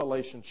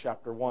Revelation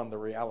chapter 1, the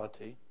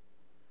reality.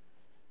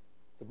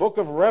 The book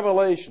of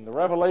Revelation, the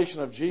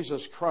revelation of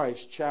Jesus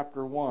Christ,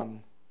 chapter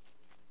 1.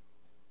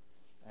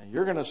 And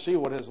you're going to see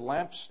what His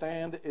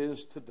lampstand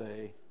is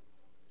today.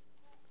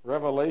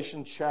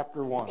 Revelation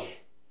chapter 1.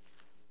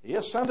 He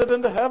ascended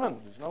into heaven.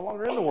 He's no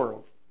longer in the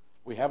world.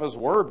 We have His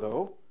Word,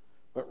 though.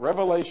 But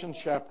Revelation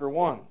chapter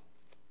 1.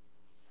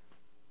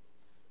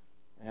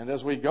 And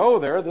as we go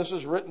there, this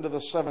is written to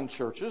the 7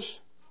 churches.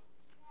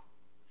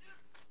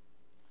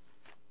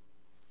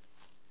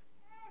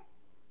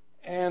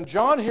 And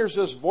John hears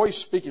this voice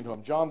speaking to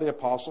him. John the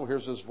Apostle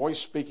hears this voice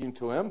speaking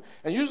to him.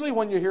 And usually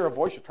when you hear a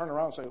voice, you turn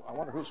around and say, I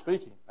wonder who's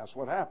speaking. That's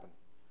what happened.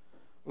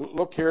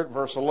 Look here at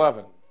verse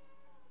 11.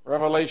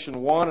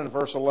 Revelation 1 and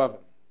verse 11.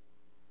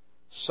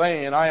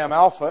 Saying, I am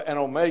Alpha and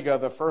Omega,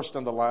 the first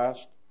and the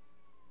last.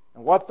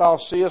 And what thou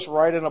seest,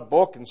 write in a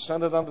book, and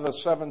send it unto the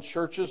 7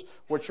 churches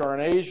which are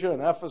in Asia,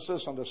 and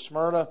Ephesus, unto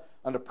Smyrna,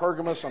 unto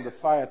Pergamos, unto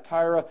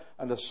Thyatira,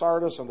 unto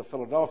Sardis, unto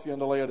Philadelphia, and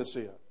to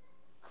Laodicea.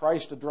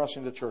 Christ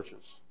addressing the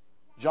churches.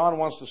 John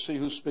wants to see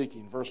who's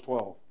speaking. Verse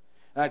 12.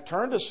 And I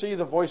turned to see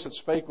the voice that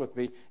spake with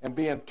me, and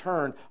being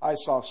turned, I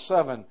saw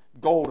 7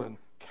 golden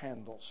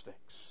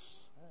candlesticks.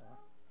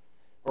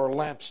 Or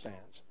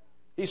lampstands.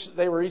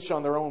 They were each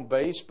on their own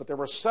base, but there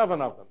were 7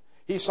 of them.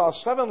 He saw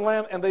 7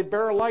 lamps, and they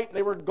bare light, and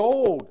they were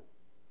gold.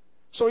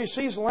 So he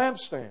sees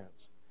lampstands.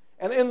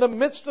 And in the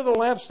midst of the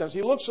lampstands,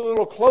 he looks a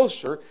little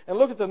closer, and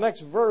look at the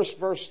next verse,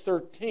 verse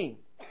 13.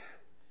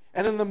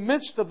 And in the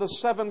midst of the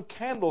 7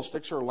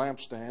 candlesticks or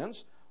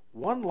lampstands,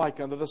 one like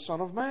unto the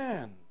Son of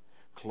Man,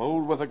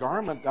 clothed with a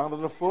garment down to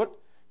the foot,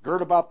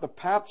 girt about the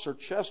paps or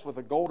chest with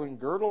a golden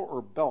girdle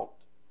or belt.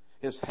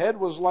 His head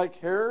was like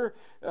hair,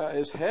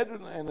 his head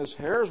and his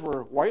hairs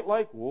were white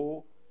like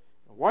wool,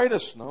 white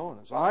as snow, and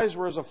his eyes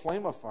were as a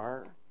flame of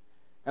fire,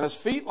 and his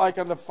feet like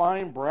unto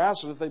fine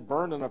brass, as if they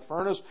burned in a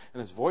furnace,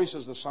 and his voice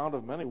as the sound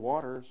of many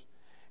waters.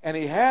 And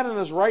he had in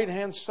his right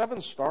hand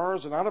 7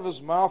 stars, and out of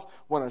his mouth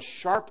went a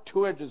sharp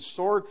 2-edged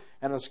sword,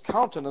 and his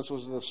countenance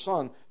was as the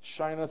sun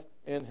shineth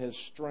in his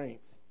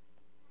strength.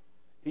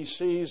 He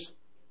sees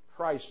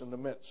Christ in the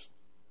midst.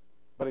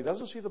 But he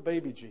doesn't see the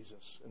baby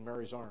Jesus in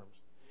Mary's arms.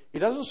 He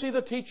doesn't see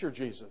the teacher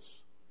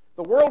Jesus.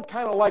 The world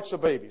kind of likes a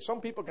baby.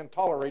 Some people can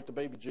tolerate the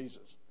baby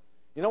Jesus.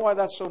 You know why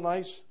that's so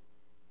nice?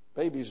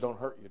 Babies don't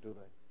hurt you, do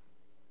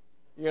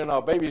they? You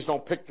know, babies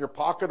don't pick your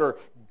pocket or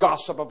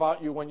gossip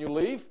about you when you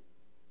leave.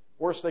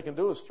 Worst they can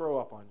do is throw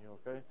up on you,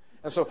 okay?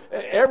 And so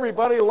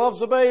everybody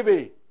loves a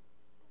baby.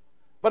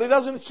 But he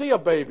doesn't see a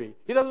baby.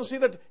 He doesn't see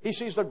that. He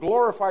sees the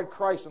glorified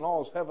Christ in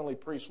all his heavenly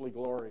priestly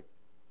glory.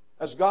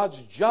 As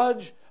God's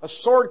judge, a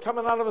sword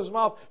coming out of his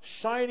mouth,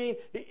 shining.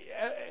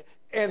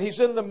 And he's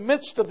in the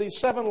midst of these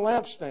 7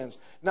 lampstands.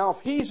 Now, if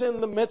he's in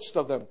the midst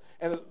of them,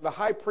 and the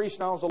high priest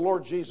now is the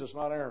Lord Jesus,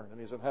 not Aaron, and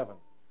he's in heaven.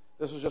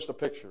 This is just a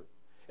picture.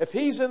 If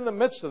he's in the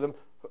midst of them,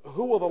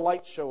 who will the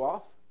light show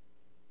off?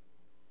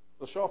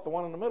 They'll show off the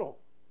one in the middle.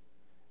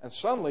 And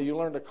suddenly you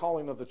learn the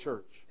calling of the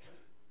church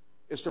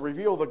is to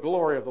reveal the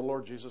glory of the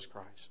Lord Jesus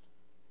Christ.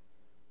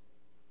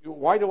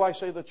 Why do I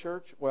say the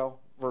church? Well,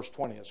 verse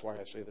 20 is why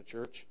I say the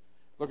church.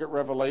 Look at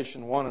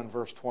Revelation 1 and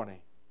verse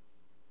 20.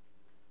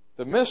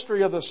 The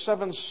mystery of the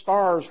 7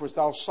 stars which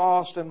thou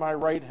sawest in my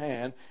right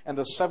hand, and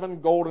the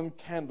 7 golden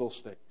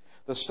candlesticks.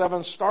 The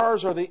 7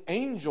 stars are the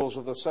angels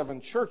of the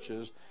 7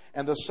 churches,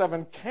 and the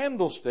 7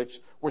 candlesticks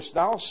which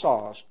thou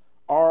sawest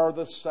are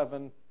the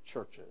 7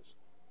 churches.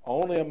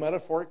 Only a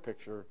metaphoric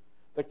picture.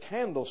 The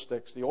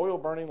candlesticks, the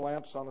oil-burning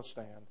lamps on a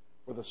stand,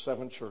 were the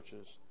 7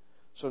 churches.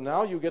 So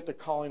now you get the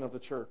calling of the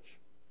church.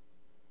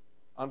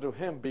 Unto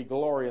him be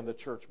glory in the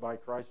church by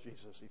Christ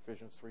Jesus,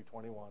 Ephesians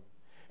 3:21.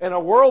 In a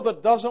world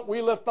that doesn't,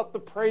 we lift up the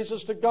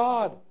praises to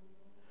God.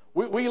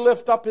 We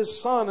lift up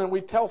His Son and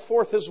we tell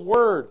forth His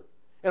Word.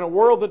 In a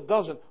world that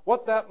doesn't,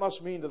 what that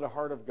must mean to the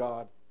heart of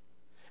God.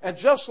 And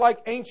just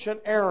like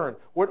ancient Aaron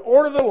would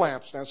order the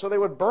lampstand so they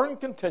would burn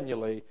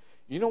continually,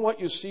 you know what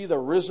you see the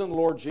risen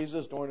Lord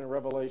Jesus doing in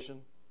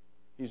Revelation?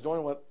 He's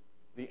doing what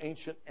the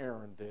ancient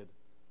Aaron did.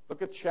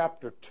 Look at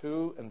chapter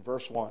 2 and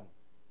verse 1.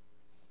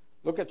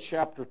 Look at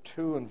chapter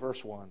 2 and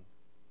verse 1.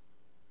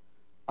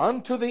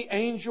 Unto the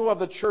angel of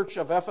the church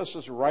of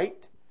Ephesus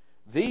write,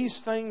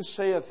 These things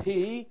saith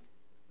he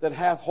that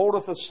hath hold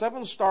of the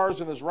 7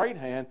 stars in his right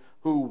hand,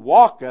 who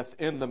walketh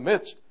in the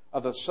midst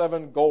of the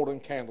 7 golden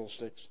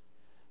candlesticks.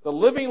 The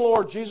living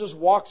Lord Jesus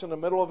walks in the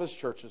middle of His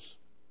churches,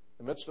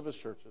 the midst of His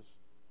churches.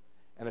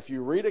 And if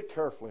you read it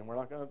carefully, and we're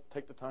not going to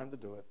take the time to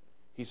do it,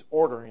 He's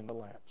ordering the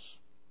lamps.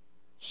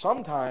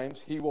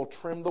 Sometimes He will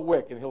trim the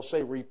wick, and He'll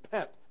say,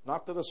 repent,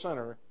 not to the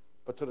sinner,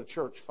 but to the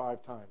church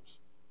 5 times.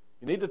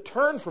 You need to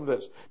turn from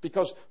this,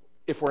 because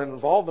if we're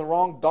involved in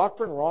wrong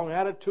doctrine, wrong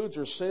attitudes,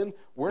 or sin,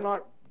 we're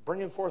not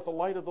bringing forth the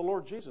light of the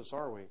Lord Jesus,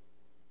 are we?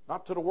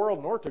 Not to the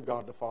world, nor to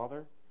God the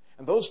Father.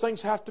 And those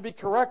things have to be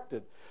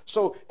corrected.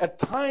 So at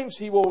times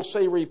He will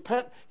say,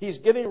 repent. He's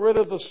getting rid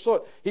of the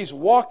soot. He's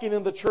walking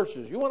in the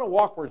churches. You want to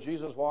walk where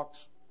Jesus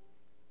walks?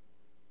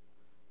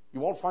 You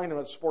won't find Him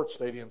at sports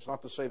stadiums,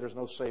 not to say there's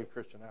no saved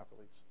Christian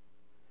athletes.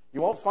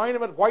 You won't find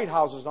Him at White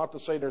Houses, not to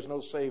say there's no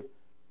saved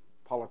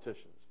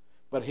politicians.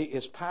 But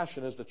His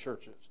passion is the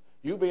churches.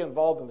 You be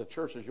involved in the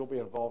churches, you'll be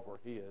involved where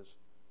He is.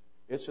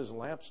 It's His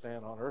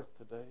lampstand on earth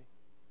today.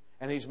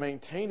 And He's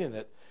maintaining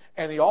it.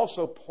 And He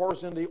also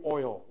pours in the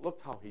oil. Look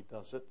how He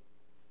does it.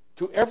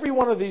 To every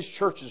one of these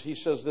churches, He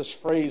says this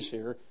phrase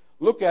here.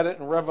 Look at it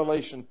in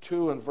Revelation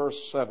 2 and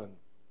verse 7.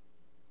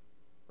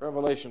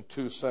 Revelation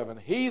 2:7.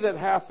 He that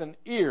hath an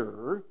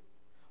ear,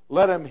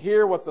 let him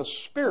hear what the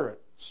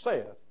Spirit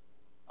saith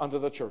unto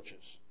the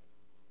churches.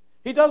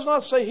 He does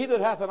not say, he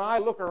that hath an eye,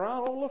 look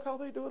around. Oh, look how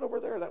they do it over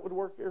there. That would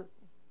work here.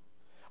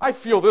 I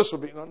feel this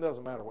would be. No, it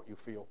doesn't matter what you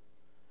feel.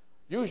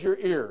 Use your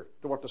ear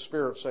to what the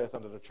Spirit saith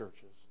unto the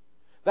churches.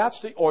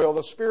 That's the oil,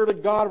 the Spirit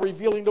of God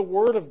revealing the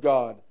Word of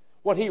God.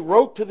 What He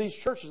wrote to these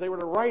churches, they were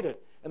to write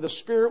it, and the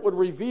Spirit would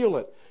reveal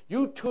it.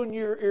 You tune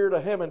your ear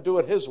to Him and do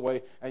it His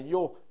way, and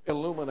you'll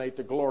illuminate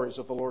the glories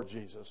of the Lord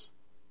Jesus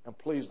and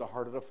please the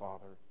heart of the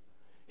Father.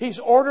 He's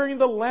ordering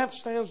the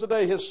lampstands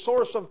today. His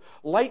source of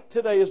light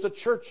today is the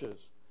churches.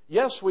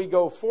 Yes, we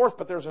go forth,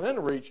 but there's an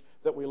inreach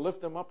that we lift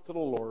them up to the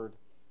Lord,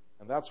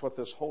 and that's what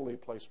this holy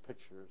place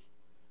pictures.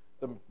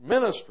 The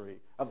ministry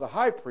of the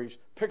high priest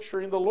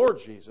picturing the Lord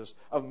Jesus,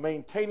 of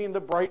maintaining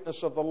the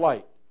brightness of the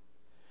light.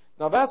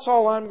 Now that's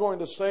all I'm going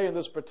to say in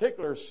this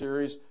particular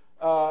series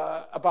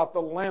about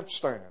the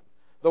lampstand.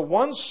 The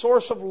one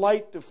source of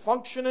light to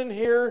function in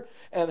here,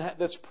 and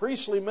that's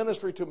priestly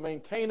ministry to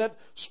maintain it,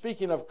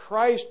 speaking of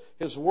Christ,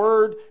 His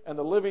Word, and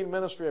the living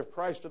ministry of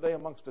Christ today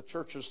amongst the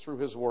churches through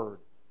His Word.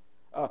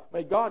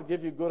 May God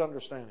give you good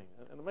understanding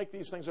and make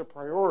these things a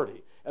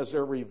priority as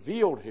they're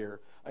revealed here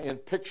in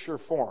picture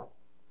form.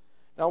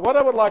 Now, what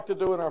I would like to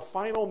do in our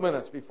final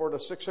minutes before the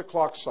 6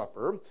 o'clock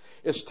supper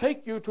is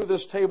take you to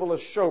this table of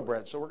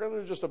showbread. So we're going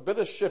to do just a bit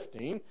of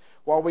shifting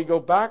while we go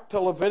back to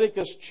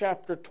Leviticus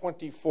chapter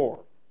 24.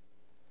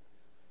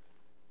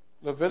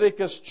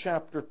 Leviticus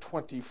chapter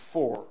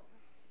 24.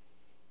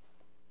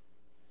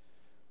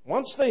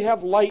 Once they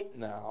have light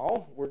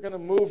now, we're going to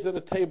move to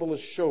the table of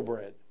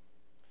showbread.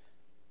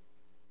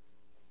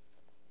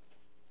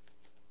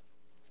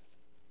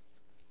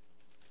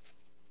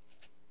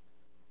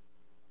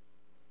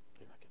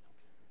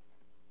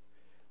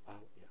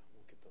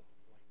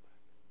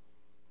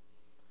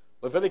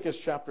 Leviticus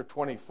chapter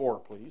 24,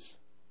 please.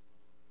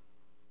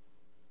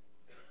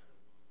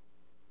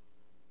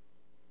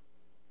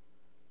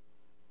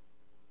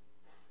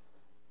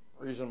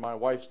 The reason my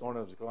wife's doing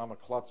it is because I'm a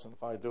klutz, and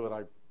if I do it,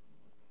 I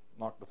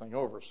knock the thing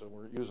over. So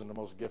we're using the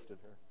most gifted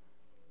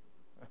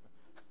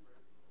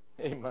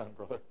here. Amen,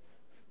 brother.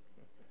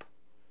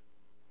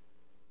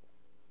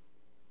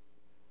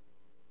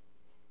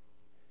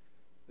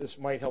 This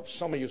might help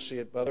some of you see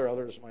it better.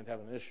 Others might have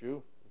an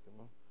issue.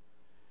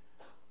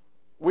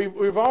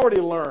 We've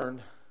already learned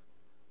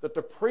that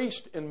the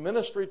priest in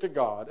ministry to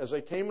God, as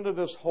they came into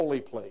this holy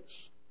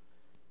place,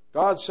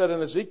 God said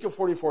in Ezekiel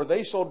 44,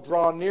 they shall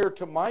draw near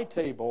to my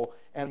table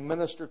and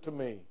minister to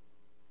me.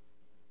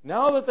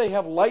 Now that they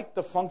have light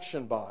to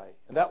function by,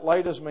 and that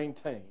light is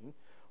maintained,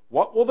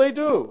 what will they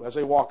do as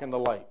they walk in the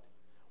light?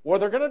 Well,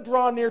 they're going to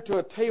draw near to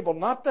a table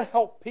not to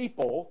help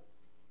people,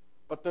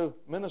 but to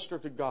minister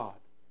to God.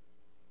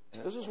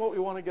 And this is what we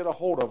want to get a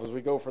hold of as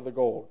we go for the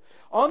gold.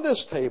 On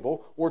this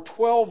table were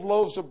 12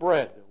 loaves of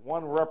bread,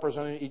 one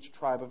representing each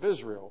tribe of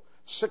Israel.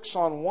 6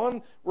 on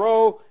one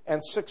row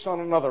and 6 on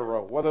another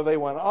row. Whether they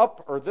went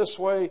up or this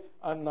way,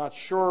 I'm not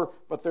sure,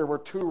 but there were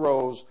 2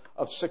 rows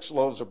of 6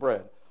 loaves of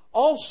bread.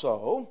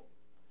 Also,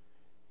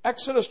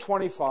 Exodus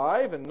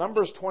 25 and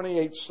Numbers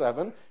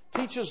 28:7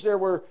 teaches there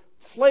were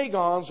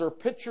flagons or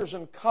pitchers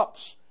and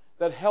cups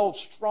that held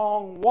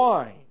strong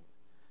wine.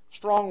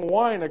 Strong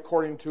wine,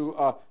 according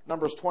to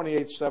Numbers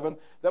 28:7,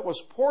 that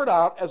was poured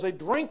out as a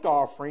drink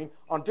offering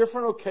on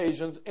different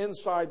occasions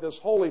inside this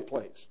holy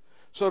place.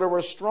 So there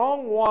was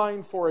strong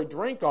wine for a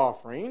drink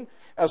offering,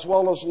 as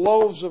well as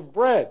loaves of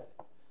bread.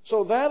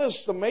 So that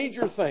is the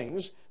major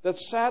things that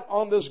sat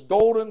on this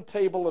golden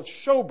table of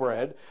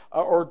showbread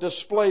or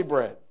display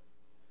bread.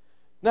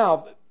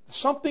 Now,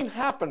 something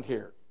happened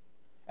here.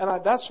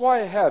 And that's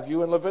why I have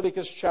you in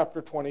Leviticus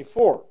chapter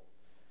 24.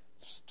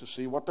 To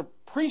see what the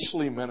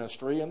priestly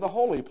ministry in the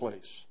holy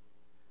place.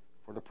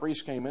 For the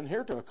priest came in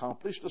here to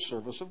accomplish the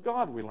service of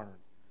God, we learned.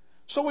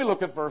 So we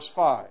look at verse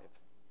 5.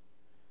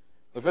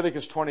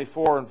 Leviticus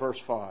 24 and verse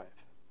 5.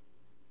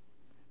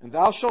 And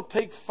thou shalt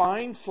take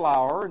fine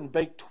flour and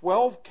bake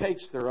 12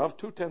 cakes thereof.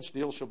 2 tenths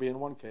deal shall be in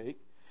 1 cake.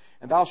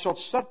 And thou shalt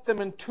set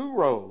them in 2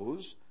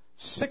 rows,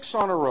 6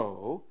 on a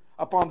row,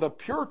 upon the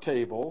pure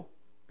table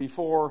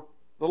before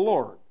the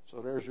Lord.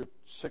 So there's your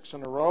 6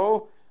 in a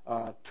row.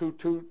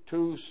 2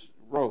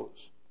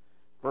 rows.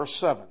 Verse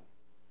 7.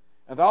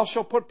 And thou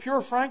shalt put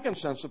pure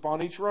frankincense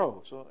upon each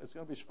row. So it's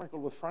going to be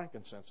sprinkled with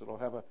frankincense. It'll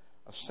have a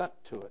scent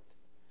to it.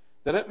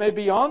 That it may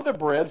be on the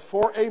bread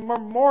for a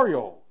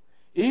memorial,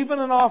 even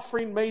an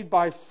offering made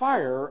by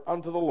fire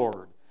unto the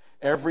Lord.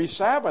 Every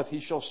Sabbath he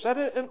shall set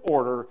it in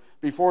order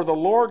before the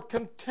Lord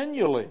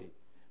continually,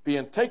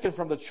 being taken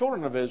from the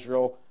children of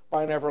Israel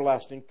by an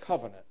everlasting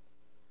covenant.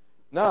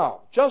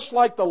 Now, just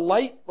like the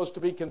light was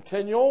to be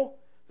continual,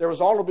 there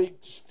was all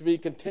to be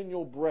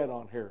continual bread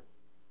on here.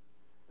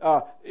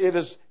 It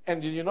is,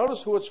 and did you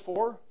notice who it's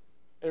for?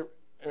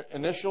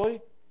 Initially,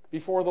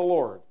 before the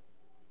Lord.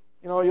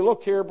 You know, you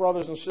look here,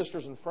 brothers and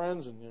sisters and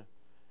friends, and you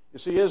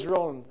see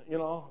Israel, and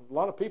a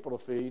lot of people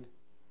to feed.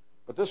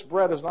 But this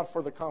bread is not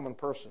for the common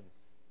person.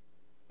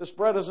 This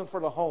bread isn't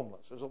for the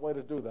homeless. There's a way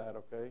to do that,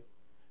 okay?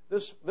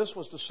 This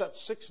was to set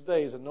 6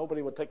 days, and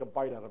nobody would take a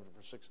bite out of it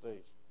for 6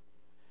 days.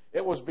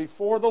 It was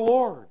before the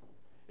Lord.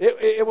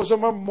 It was a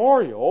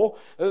memorial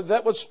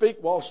that would speak.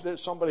 Well,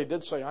 somebody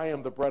did say, I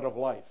am the bread of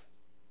life.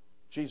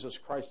 Jesus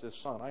Christ, His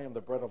Son. I am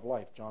the bread of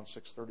life, John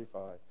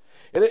 6:35.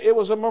 It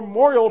was a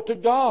memorial to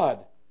God.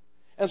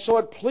 And so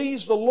it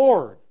pleased the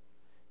Lord.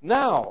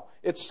 Now,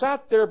 it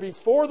sat there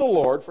before the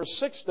Lord for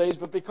 6 days,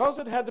 but because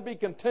it had to be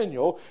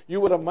continual,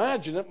 you would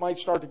imagine it might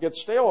start to get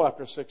stale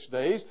after 6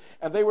 days,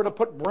 and they were to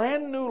put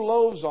brand new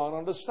loaves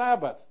on the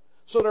Sabbath.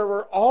 So there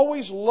were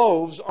always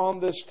loaves on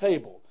this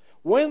table.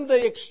 When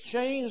they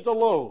exchanged the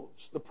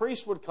loaves, the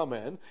priest would come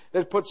in,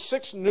 they'd put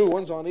 6 new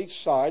ones on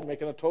each side,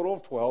 making a total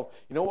of 12.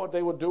 You know what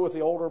they would do with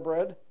the older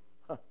bread?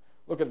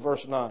 Look at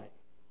verse 9.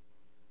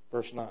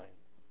 Verse 9.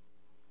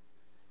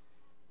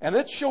 And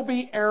it shall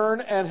be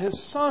Aaron and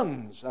his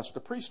sons, that's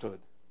the priesthood.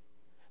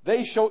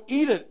 They shall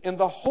eat it in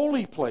the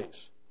holy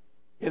place.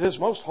 It is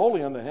most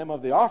holy unto him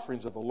of the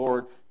offerings of the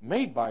Lord,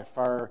 made by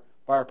fire,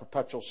 by a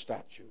perpetual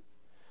statute.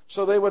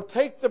 So they would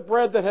take the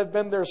bread that had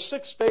been there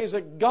 6 days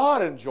that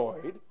God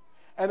enjoyed,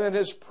 and then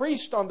his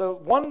priest on the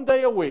 1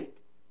 day a week,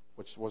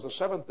 which was the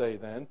 7th day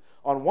then,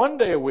 on 1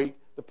 day a week,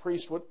 the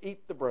priest would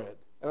eat the bread.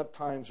 And at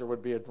times there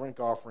would be a drink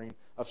offering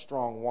of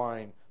strong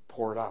wine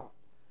poured out.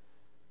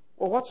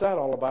 Well, what's that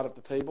all about at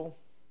the table?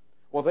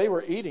 Well, they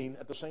were eating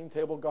at the same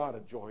table God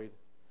enjoyed.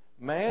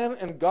 Man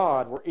and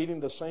God were eating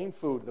the same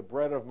food, the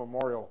bread of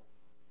memorial,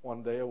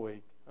 1 day a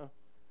week. Huh?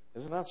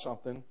 Isn't that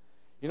something?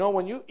 You know,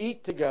 when you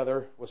eat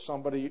together with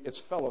somebody, it's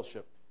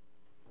fellowship.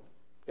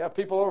 You have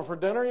people over for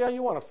dinner, yeah,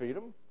 you want to feed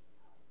them.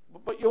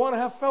 But you want to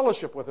have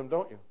fellowship with them,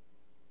 don't you?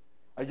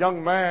 A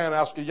young man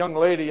asks a young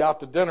lady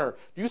out to dinner,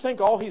 do you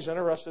think all he's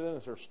interested in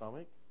is her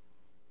stomach?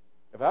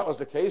 If that was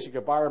the case, he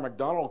could buy her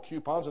McDonald's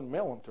coupons and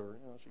mail them to her.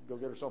 She could go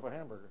get herself a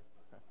hamburger.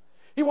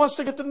 He wants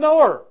to get to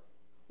know her,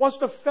 wants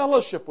to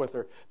fellowship with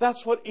her.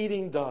 That's what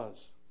eating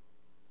does.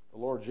 The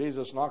Lord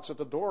Jesus knocks at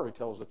the door, he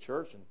tells the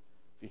church, and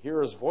if you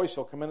hear his voice,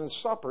 he'll come in and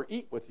supper,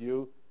 eat with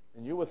you,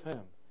 and you with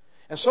him.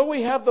 And so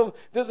we have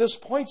this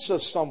points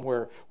us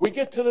somewhere. We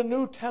get to the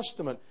New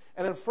Testament,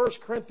 and in 1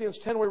 Corinthians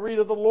 10 we read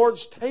of the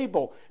Lord's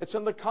table. It's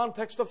in the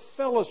context of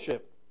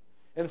fellowship.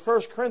 In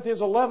 1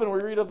 Corinthians 11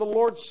 we read of the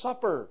Lord's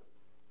Supper.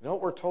 You know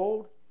what we're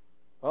told?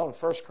 Well, in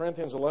 1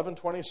 Corinthians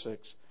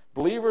 11:26,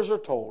 believers are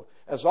told,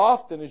 as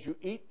often as you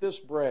eat this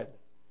bread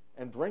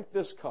and drink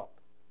this cup,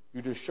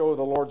 you do show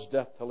the Lord's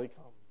death till he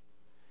comes.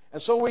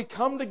 And so we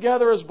come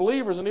together as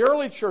believers, and the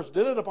early church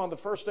did it upon the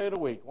first day of the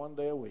week, 1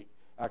 day a week.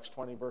 Acts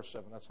 20, verse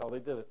 7. That's how they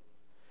did it.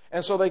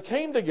 And so they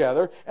came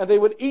together, and they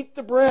would eat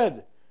the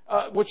bread,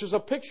 which is a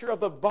picture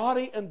of the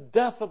body and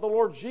death of the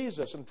Lord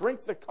Jesus, and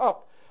drink the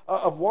cup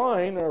of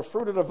wine, or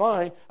fruit of the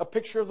vine, a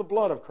picture of the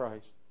blood of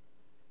Christ.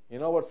 You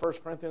know what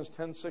 1 Corinthians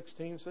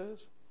 10:16 says?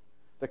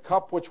 The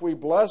cup which we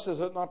bless, is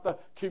it not the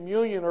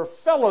communion or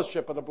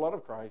fellowship of the blood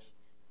of Christ?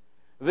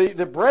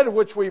 The bread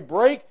which we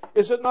break,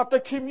 is it not the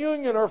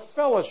communion or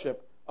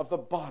fellowship of the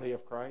body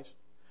of Christ?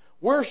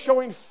 We're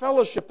showing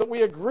fellowship, that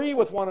we agree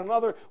with one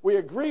another, we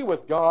agree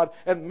with God,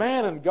 and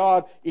man and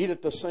God eat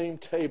at the same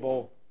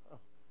table.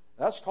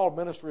 That's called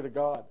ministry to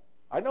God.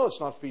 I know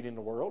it's not feeding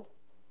the world.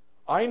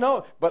 I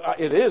know, but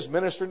it is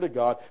ministering to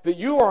God, that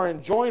you are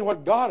enjoying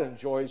what God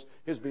enjoys,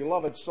 His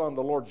beloved Son,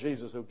 the Lord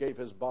Jesus, who gave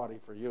His body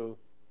for you.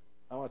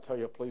 I want to tell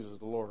you it pleases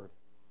the Lord.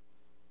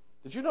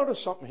 Did you notice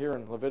something here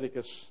in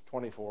Leviticus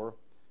 24?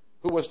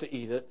 Who was to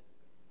eat it?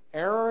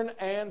 Aaron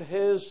and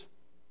his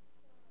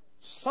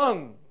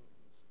sons.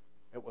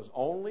 It was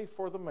only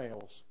for the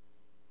males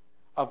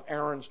of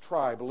Aaron's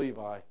tribe,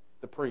 Levi,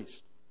 the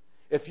priest.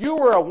 If you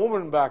were a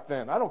woman back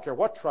then, I don't care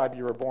what tribe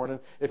you were born in,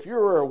 if you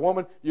were a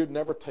woman, you'd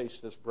never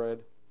taste this bread.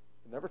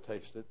 You'd never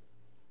taste it.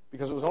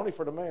 Because it was only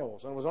for the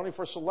males, and it was only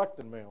for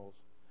selected males.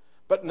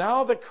 But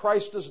now that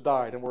Christ has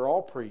died, and we're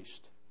all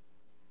priests,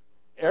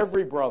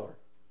 every brother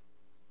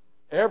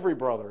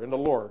in the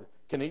Lord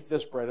can eat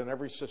this bread, and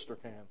every sister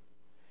can.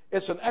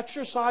 It's an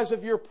exercise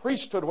of your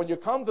priesthood. When you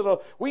come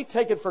to we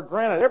take it for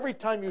granted. Every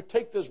time you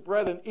take this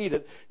bread and eat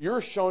it,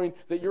 you're showing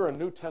that you're a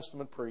New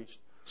Testament priest.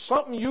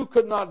 Something you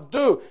could not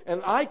do,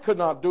 and I could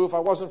not do if I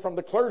wasn't from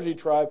the clergy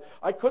tribe.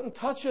 I couldn't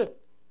touch it.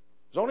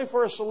 It's only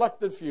for a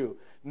selected few.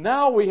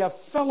 Now we have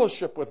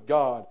fellowship with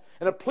God,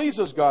 and it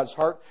pleases God's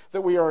heart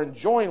that we are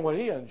enjoying what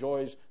He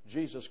enjoys,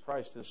 Jesus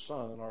Christ, His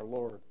Son, and our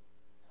Lord.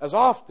 As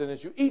often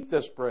as you eat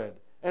this bread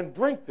and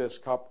drink this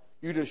cup,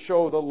 you do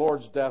show the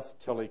Lord's death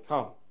till He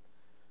come.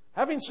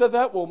 Having said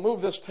that, we'll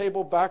move this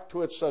table back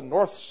to its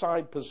north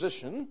side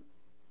position.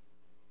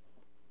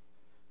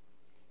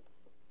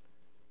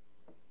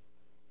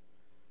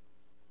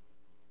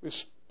 We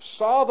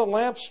saw the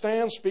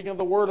lampstand, speaking of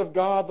the Word of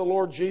God, the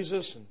Lord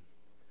Jesus, and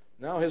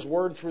now His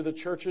Word through the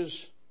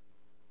churches.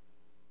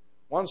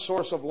 One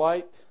source of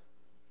light,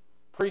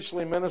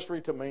 priestly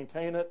ministry to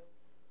maintain it.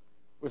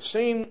 We've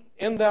seen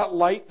in that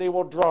light they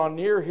will draw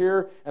near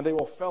here and they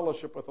will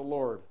fellowship with the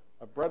Lord.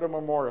 A bread of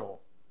memorial.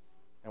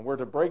 And we're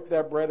to break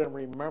that bread in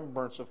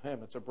remembrance of Him.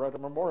 It's a bread of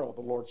memorial,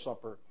 the Lord's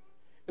Supper.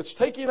 It's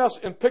taking us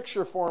in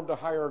picture form to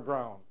higher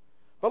ground.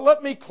 But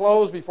let me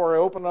close before I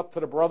open up to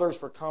the brothers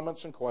for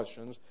comments and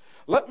questions.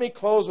 Let me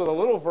close with a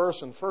little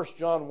verse in 1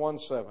 John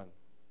 1:7.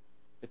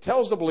 It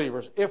tells the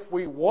believers, if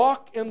we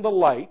walk in the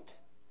light,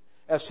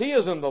 as He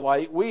is in the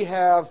light, we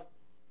have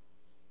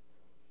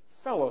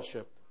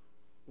fellowship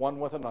one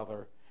with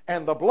another.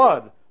 And the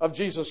blood of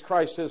Jesus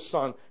Christ, His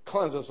Son,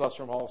 cleanses us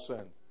from all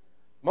sin.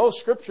 Most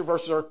Scripture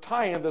verses are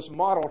tying this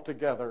model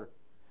together.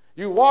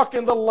 You walk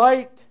in the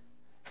light,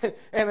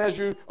 and as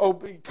you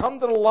come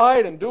to the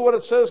light and do what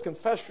it says,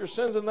 confess your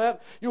sins in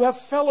that, you have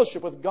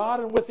fellowship with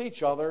God and with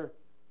each other,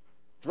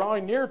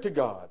 drawing near to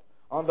God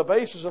on the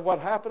basis of what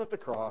happened at the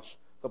cross.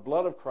 The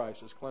blood of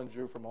Christ has cleansed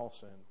you from all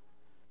sin.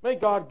 May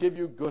God give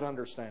you good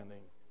understanding.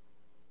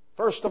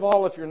 First of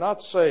all, if you're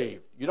not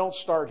saved, you don't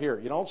start here.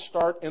 You don't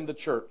start in the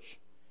church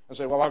and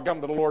say, well, I'll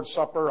come to the Lord's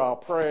Supper, I'll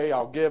pray,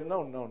 I'll give.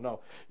 No.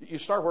 You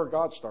start where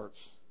God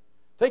starts.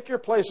 Take your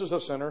place as a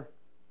sinner.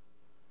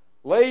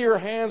 Lay your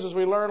hands, as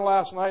we learned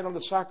last night, on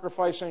the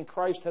sacrifice saying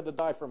Christ had to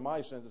die for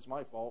my sins. It's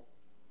my fault.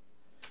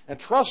 And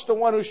trust the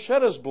one who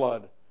shed His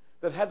blood,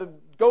 that had to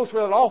go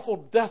through that awful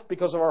death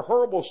because of our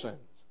horrible sins.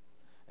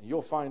 And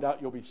you'll find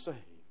out you'll be saved.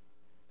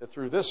 That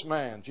through this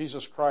man,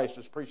 Jesus Christ,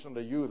 is preaching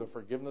unto you the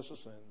forgiveness of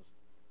sins.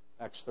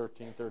 Acts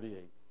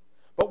 13:38.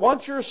 But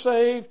once you're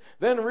saved,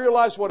 then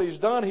realize what He's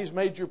done. He's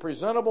made you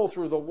presentable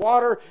through the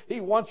water. He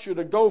wants you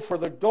to go for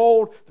the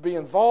gold, to be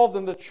involved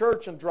in the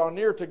church and draw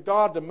near to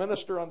God, to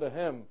minister unto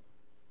Him,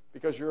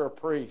 because you're a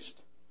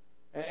priest.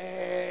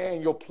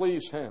 And you'll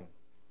please Him.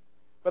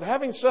 But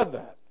having said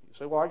that, you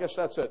say, well, I guess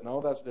that's it.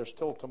 No, there's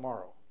still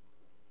tomorrow.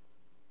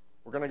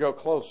 We're going to go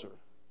closer.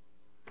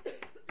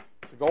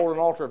 The golden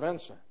altar of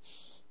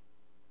incense.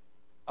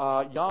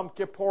 Yom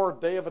Kippur,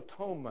 Day of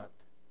Atonement.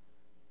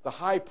 The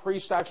high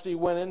priest actually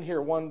went in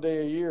here one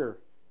day a year.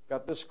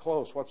 Got this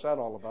close. What's that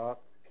all about?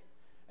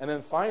 And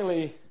then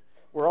finally,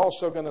 we're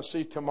also going to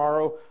see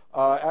tomorrow,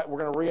 we're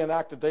going to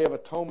reenact the Day of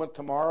Atonement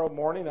tomorrow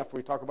morning after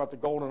we talk about the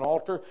golden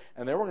altar.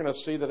 And then we're going to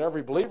see that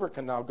every believer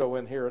can now go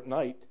in here at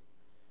night.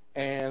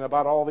 And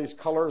about all these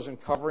colors and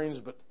coverings,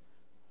 but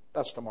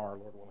that's tomorrow,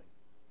 Lord willing.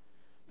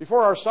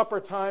 Before our supper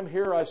time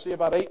here, I see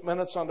about 8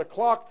 minutes on the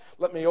clock.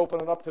 Let me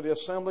open it up to the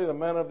assembly, the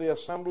men of the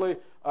assembly.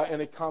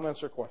 Any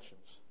comments or questions?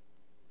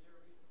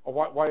 Or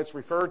why it's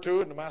referred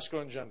to in the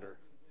masculine gender.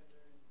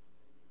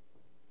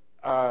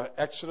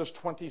 Exodus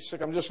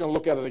 26. I'm just going to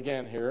look at it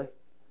again here.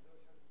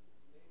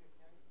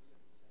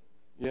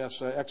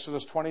 Yes,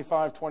 Exodus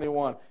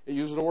 25:21. It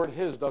uses the word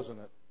His, doesn't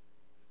it?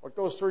 What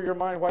goes through your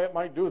mind why it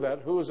might do that?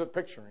 Who is it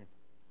picturing?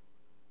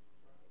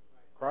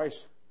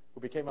 Christ,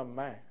 who became a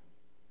man.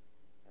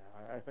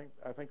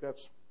 I think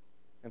that's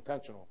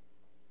intentional.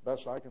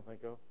 Best I can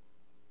think of.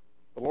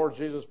 The Lord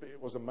Jesus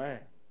was a man.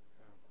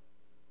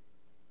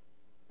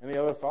 Any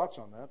other thoughts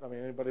on that? I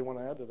mean, anybody want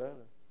to add to that?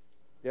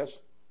 Yes?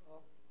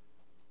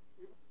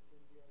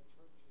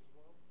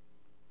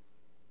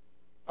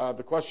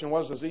 The question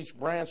was, does each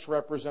branch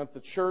represent the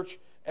church?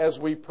 As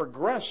we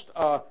progressed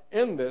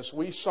in this,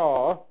 we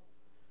saw,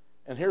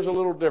 and here's a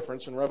little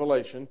difference in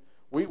Revelation,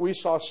 we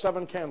saw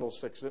 7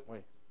 candlesticks, didn't we?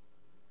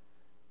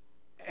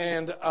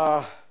 And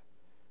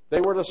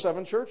they were the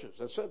 7 churches.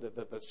 That said that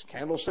the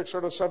candlesticks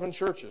are the 7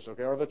 churches,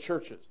 okay, are the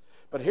churches.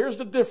 But here's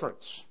the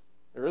difference.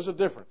 There is a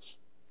difference.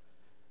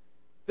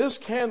 This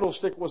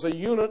candlestick was a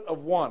unit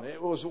of one.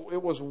 It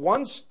was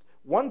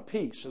one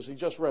piece, as he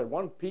just read,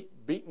 one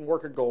beaten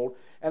work of gold,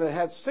 and it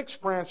had 6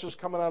 branches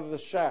coming out of the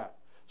shaft.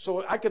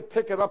 So I could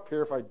pick it up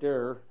here if I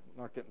dare.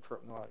 I'm not getting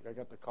tripped. No, I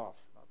got the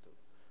cough.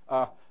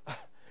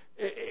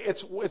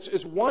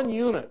 It's one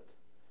unit.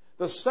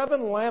 The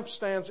 7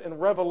 lampstands in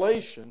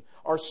Revelation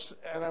are,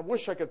 and I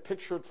wish I could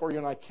picture it for you,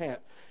 and I can't.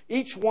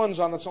 Each one's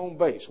on its own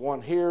base.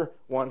 One here,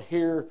 one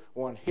here,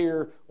 one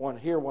here, one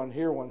here, one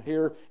here, one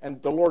here. And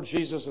the Lord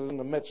Jesus is in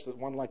the midst of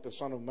one like the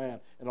Son of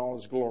Man in all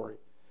His glory.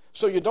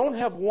 So you don't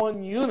have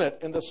one unit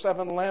in the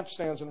 7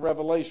 lampstands in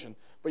Revelation,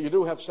 but you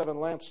do have 7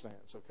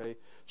 lampstands, okay?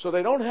 So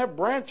they don't have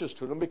branches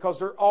to them because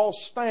they're all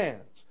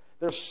stands.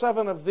 There's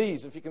 7 of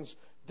these. If you can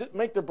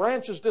make the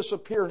branches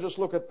disappear and just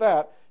look at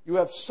that, you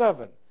have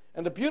 7.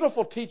 And the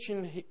beautiful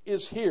teaching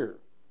is here.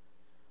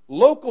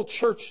 Local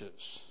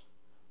churches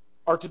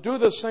are to do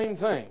the same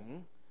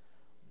thing,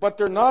 but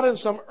they're not in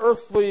some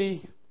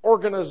earthly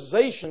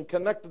organization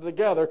connected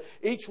together.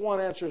 Each one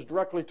answers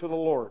directly to the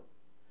Lord.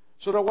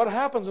 So that what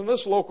happens in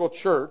this local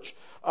church,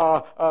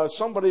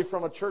 somebody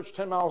from a church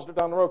 10 miles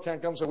down the road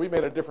can't come and say, we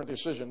made a different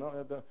decision.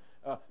 No,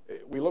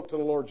 we look to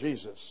the Lord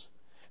Jesus.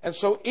 And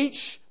so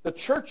the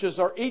churches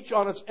are each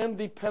on its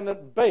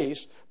independent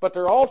base, but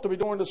they're all to be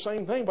doing the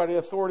same thing by the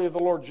authority of the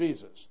Lord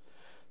Jesus.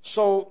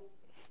 So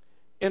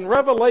in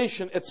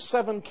Revelation, it's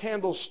 7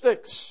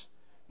 candlesticks,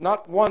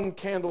 not one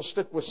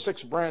candlestick with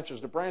 6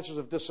 branches. The branches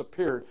have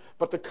disappeared.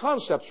 But the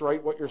concept's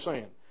right, what you're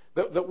saying.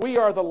 That we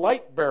are the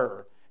light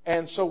bearer.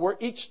 And so we're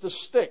each the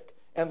stick.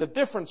 And the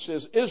difference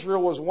is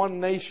Israel was one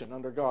nation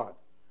under God.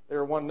 They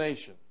were one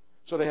nation.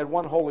 So they had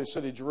one holy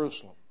city,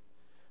 Jerusalem.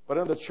 But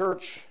in the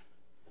church,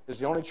 is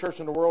the only church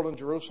in the world in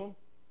Jerusalem?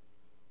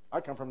 I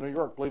come from New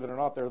York, believe it or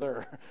not, they're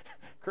there.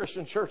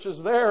 Christian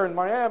churches there in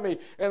Miami,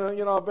 and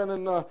I've been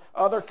in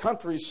other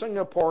countries,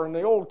 Singapore and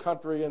the old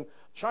country and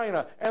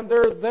China, and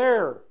they're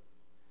there.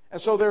 And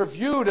so they're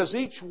viewed as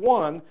each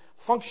one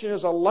functioning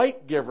as a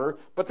light giver,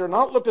 but they're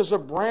not looked as a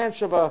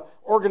branch of an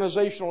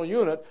organizational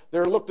unit.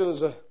 They're looked at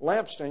as a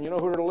lampstand. You know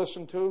who they're to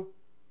listen to?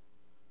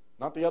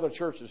 Not the other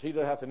churches. He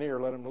that hath an ear,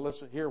 let him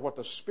listen, hear what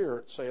the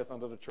Spirit saith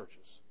unto the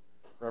churches.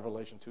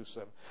 Revelation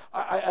 2:7.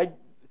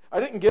 I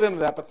didn't get into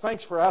that, but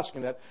thanks for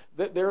asking that.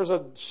 There's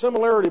a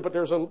similarity, but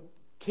there's a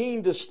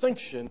keen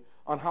distinction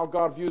on how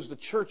God views the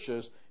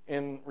churches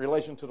in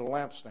relation to the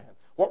lampstand.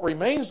 What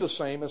remains the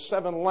same is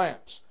 7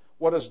 lamps.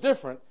 What is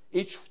different,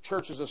 each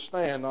church is a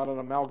stand, not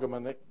an not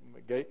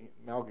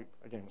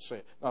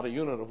a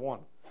unit of one.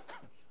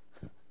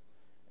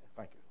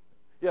 Thank you.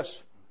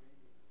 Yes?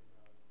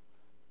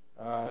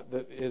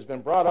 That has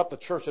been brought up, the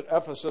church at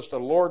Ephesus, the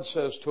Lord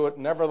says to it,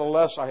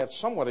 nevertheless, I have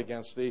somewhat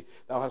against thee.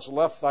 Thou hast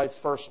left thy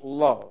first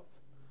love.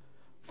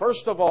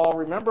 First of all,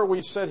 remember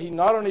we said he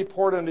not only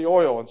poured in the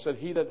oil and said,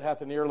 he that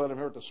hath an ear, let him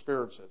hear what the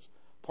Spirit says.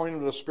 Pointing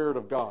to the Spirit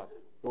of God,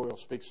 the oil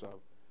speaks of.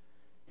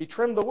 He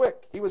trimmed the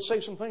wick. He would say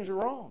some things are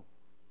wrong.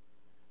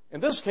 In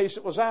this case,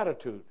 it was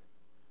attitude.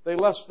 They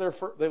left their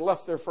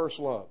first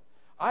love.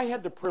 I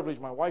had the privilege,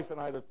 my wife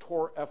and I, to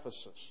tour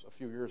Ephesus a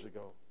few years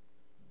ago,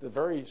 the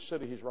very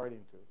city he's writing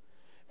to.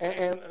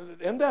 And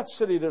in that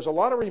city, there's a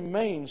lot of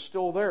remains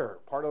still there,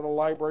 part of the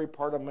library,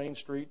 part of Main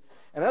Street.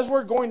 And as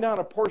we're going down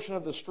a portion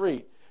of the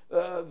street,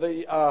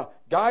 the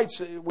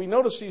guides, we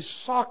notice these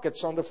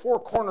sockets on the 4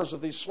 corners of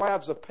these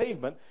slabs of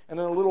pavement and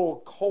then a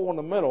little hole in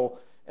the middle.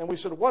 And we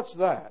said, what's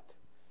that?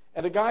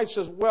 And the guy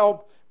says,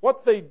 well,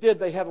 what they did,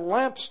 they had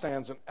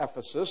lampstands in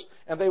Ephesus,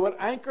 and they would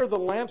anchor the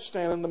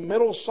lampstand in the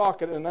middle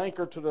socket and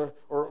anchor to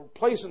or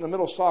place it in the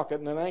middle socket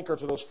and then anchor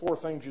to those 4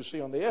 things you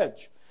see on the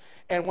edge.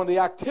 And when the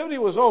activity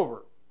was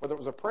over, whether it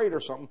was a parade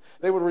or something,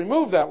 they would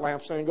remove that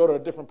lampstand and go to a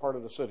different part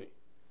of the city.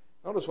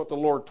 Notice what the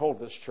Lord told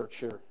this church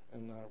here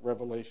in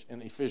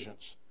Revelation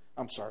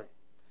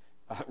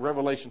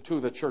 2,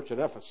 the church at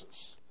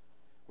Ephesus.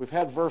 We've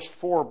had verse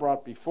 4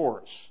 brought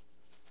before us.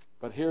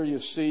 But here you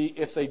see,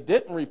 if they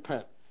didn't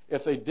repent,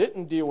 if they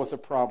didn't deal with the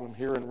problem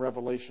here in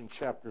Revelation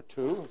chapter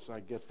 2, as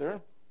I get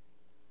there,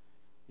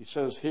 he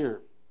says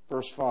here,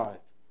 verse 5,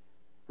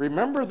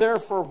 remember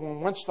therefore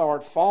from whence thou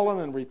art fallen,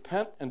 and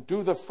repent and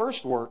do the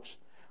first works,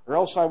 or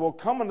else I will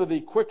come unto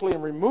thee quickly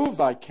and remove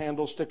thy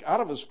candlestick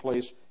out of his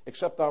place,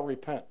 except thou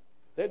repent.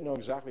 They didn't know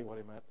exactly what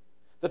he meant.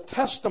 The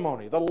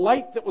testimony, the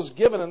light that was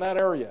given in that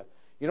area.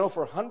 You know,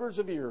 for hundreds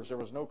of years there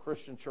was no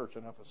Christian church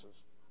in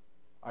Ephesus.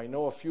 I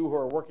know a few who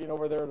are working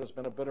over there. There's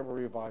been a bit of a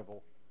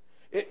revival.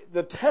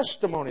 The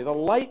testimony, the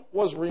light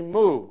was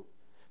removed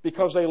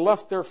because they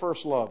left their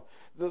first love.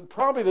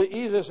 Probably the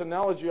easiest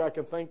analogy I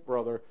can think,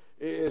 brother,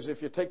 is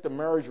if you take the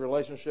marriage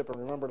relationship and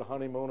remember the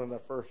honeymoon in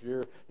that first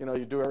year,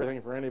 you do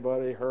everything for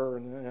anybody, her,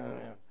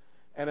 and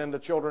then the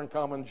children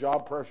come and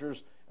job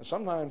pressures. And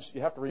sometimes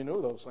you have to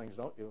renew those things,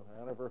 don't you?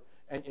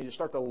 And you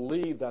start to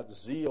leave that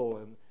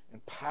zeal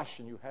and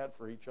passion you had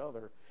for each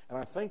other. And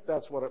I think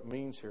that's what it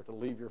means here, to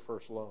leave your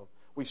first love.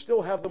 We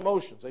still have the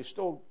motions. They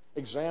still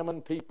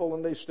examine people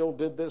and they still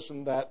did this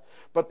and that.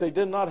 But they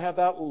did not have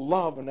that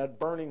love and that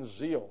burning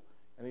zeal.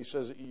 And he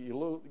says,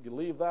 you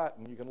leave that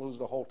and you can lose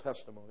the whole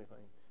testimony thing.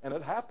 And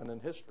it happened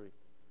in history.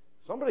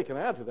 Somebody can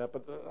add to that,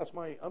 but that's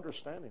my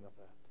understanding of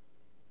that.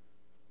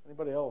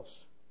 Anybody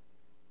else?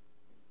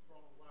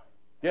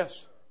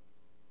 Yes.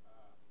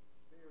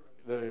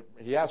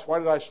 He asked, why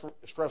did I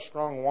stress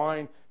strong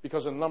wine?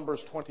 Because in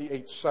Numbers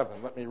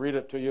 28:7. Let me read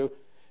it to you.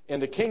 In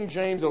the King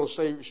James, it will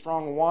say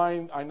strong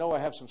wine. I know I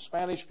have some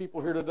Spanish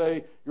people here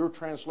today. Your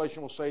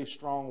translation will say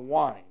strong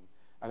wine.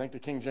 I think the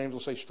King James will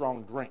say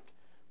strong drink.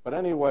 But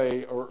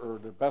anyway, or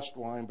the best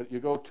wine. But you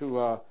go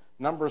to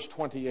Numbers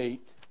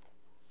 28.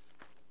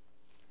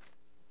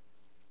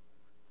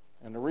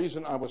 And the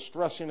reason I was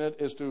stressing it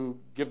is to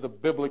give the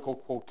biblical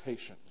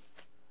quotation.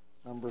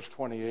 Numbers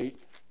 28.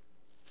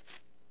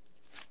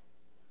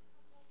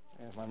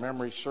 If my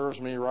memory serves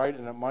me right,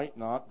 and it might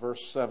not,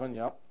 verse 7,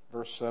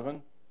 verse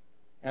 7.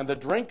 And the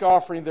drink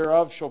offering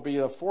thereof shall be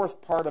the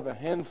 4th part of a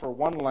hin for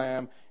 1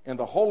 lamb. In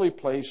the holy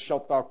place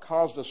shalt thou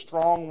cause the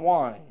strong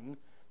wine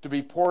to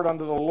be poured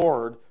unto the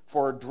Lord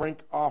for a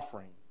drink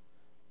offering.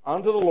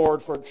 Unto the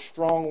Lord for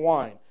strong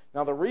wine.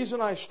 Now the reason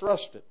I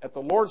stressed it, at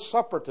the Lord's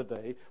Supper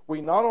today,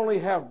 we not only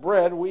have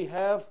bread, we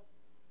have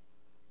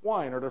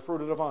wine, or the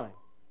fruit of the vine.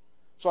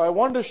 So I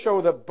wanted to show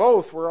that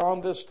both were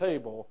on this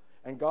table.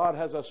 And God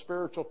has a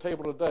spiritual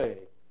table today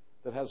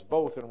that has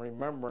both in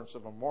remembrance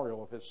of a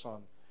memorial of His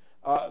Son.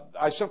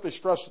 I simply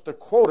stressed it to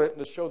quote it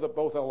and to show that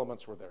both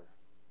elements were there.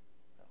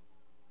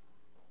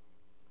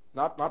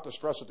 Not to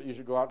stress it that you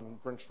should go out and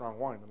drink strong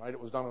wine tonight. It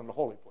was done in the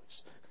holy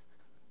place.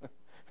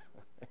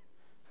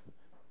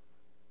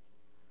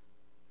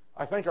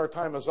 I think our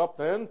time is up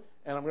then,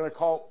 and I'm going to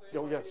call...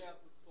 Oh, yes.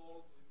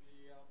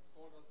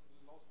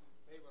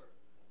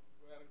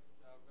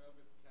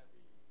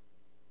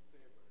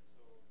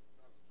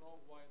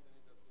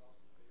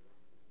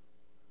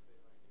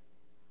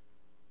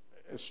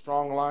 A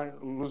strong wine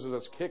loses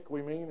its kick,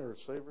 we mean, or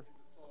savor?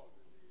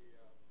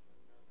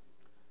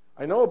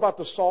 I know about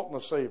the salt and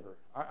the savor.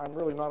 I'm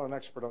really not an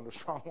expert on the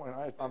strong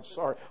wine. I'm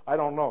sorry. I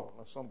don't know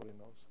unless somebody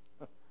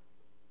knows.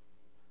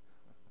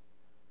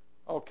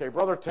 Okay,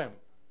 Brother Tim.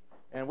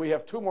 And we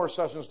have 2 more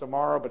sessions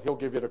tomorrow, but he'll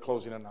give you the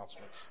closing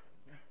announcements.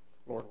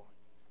 Lord willing.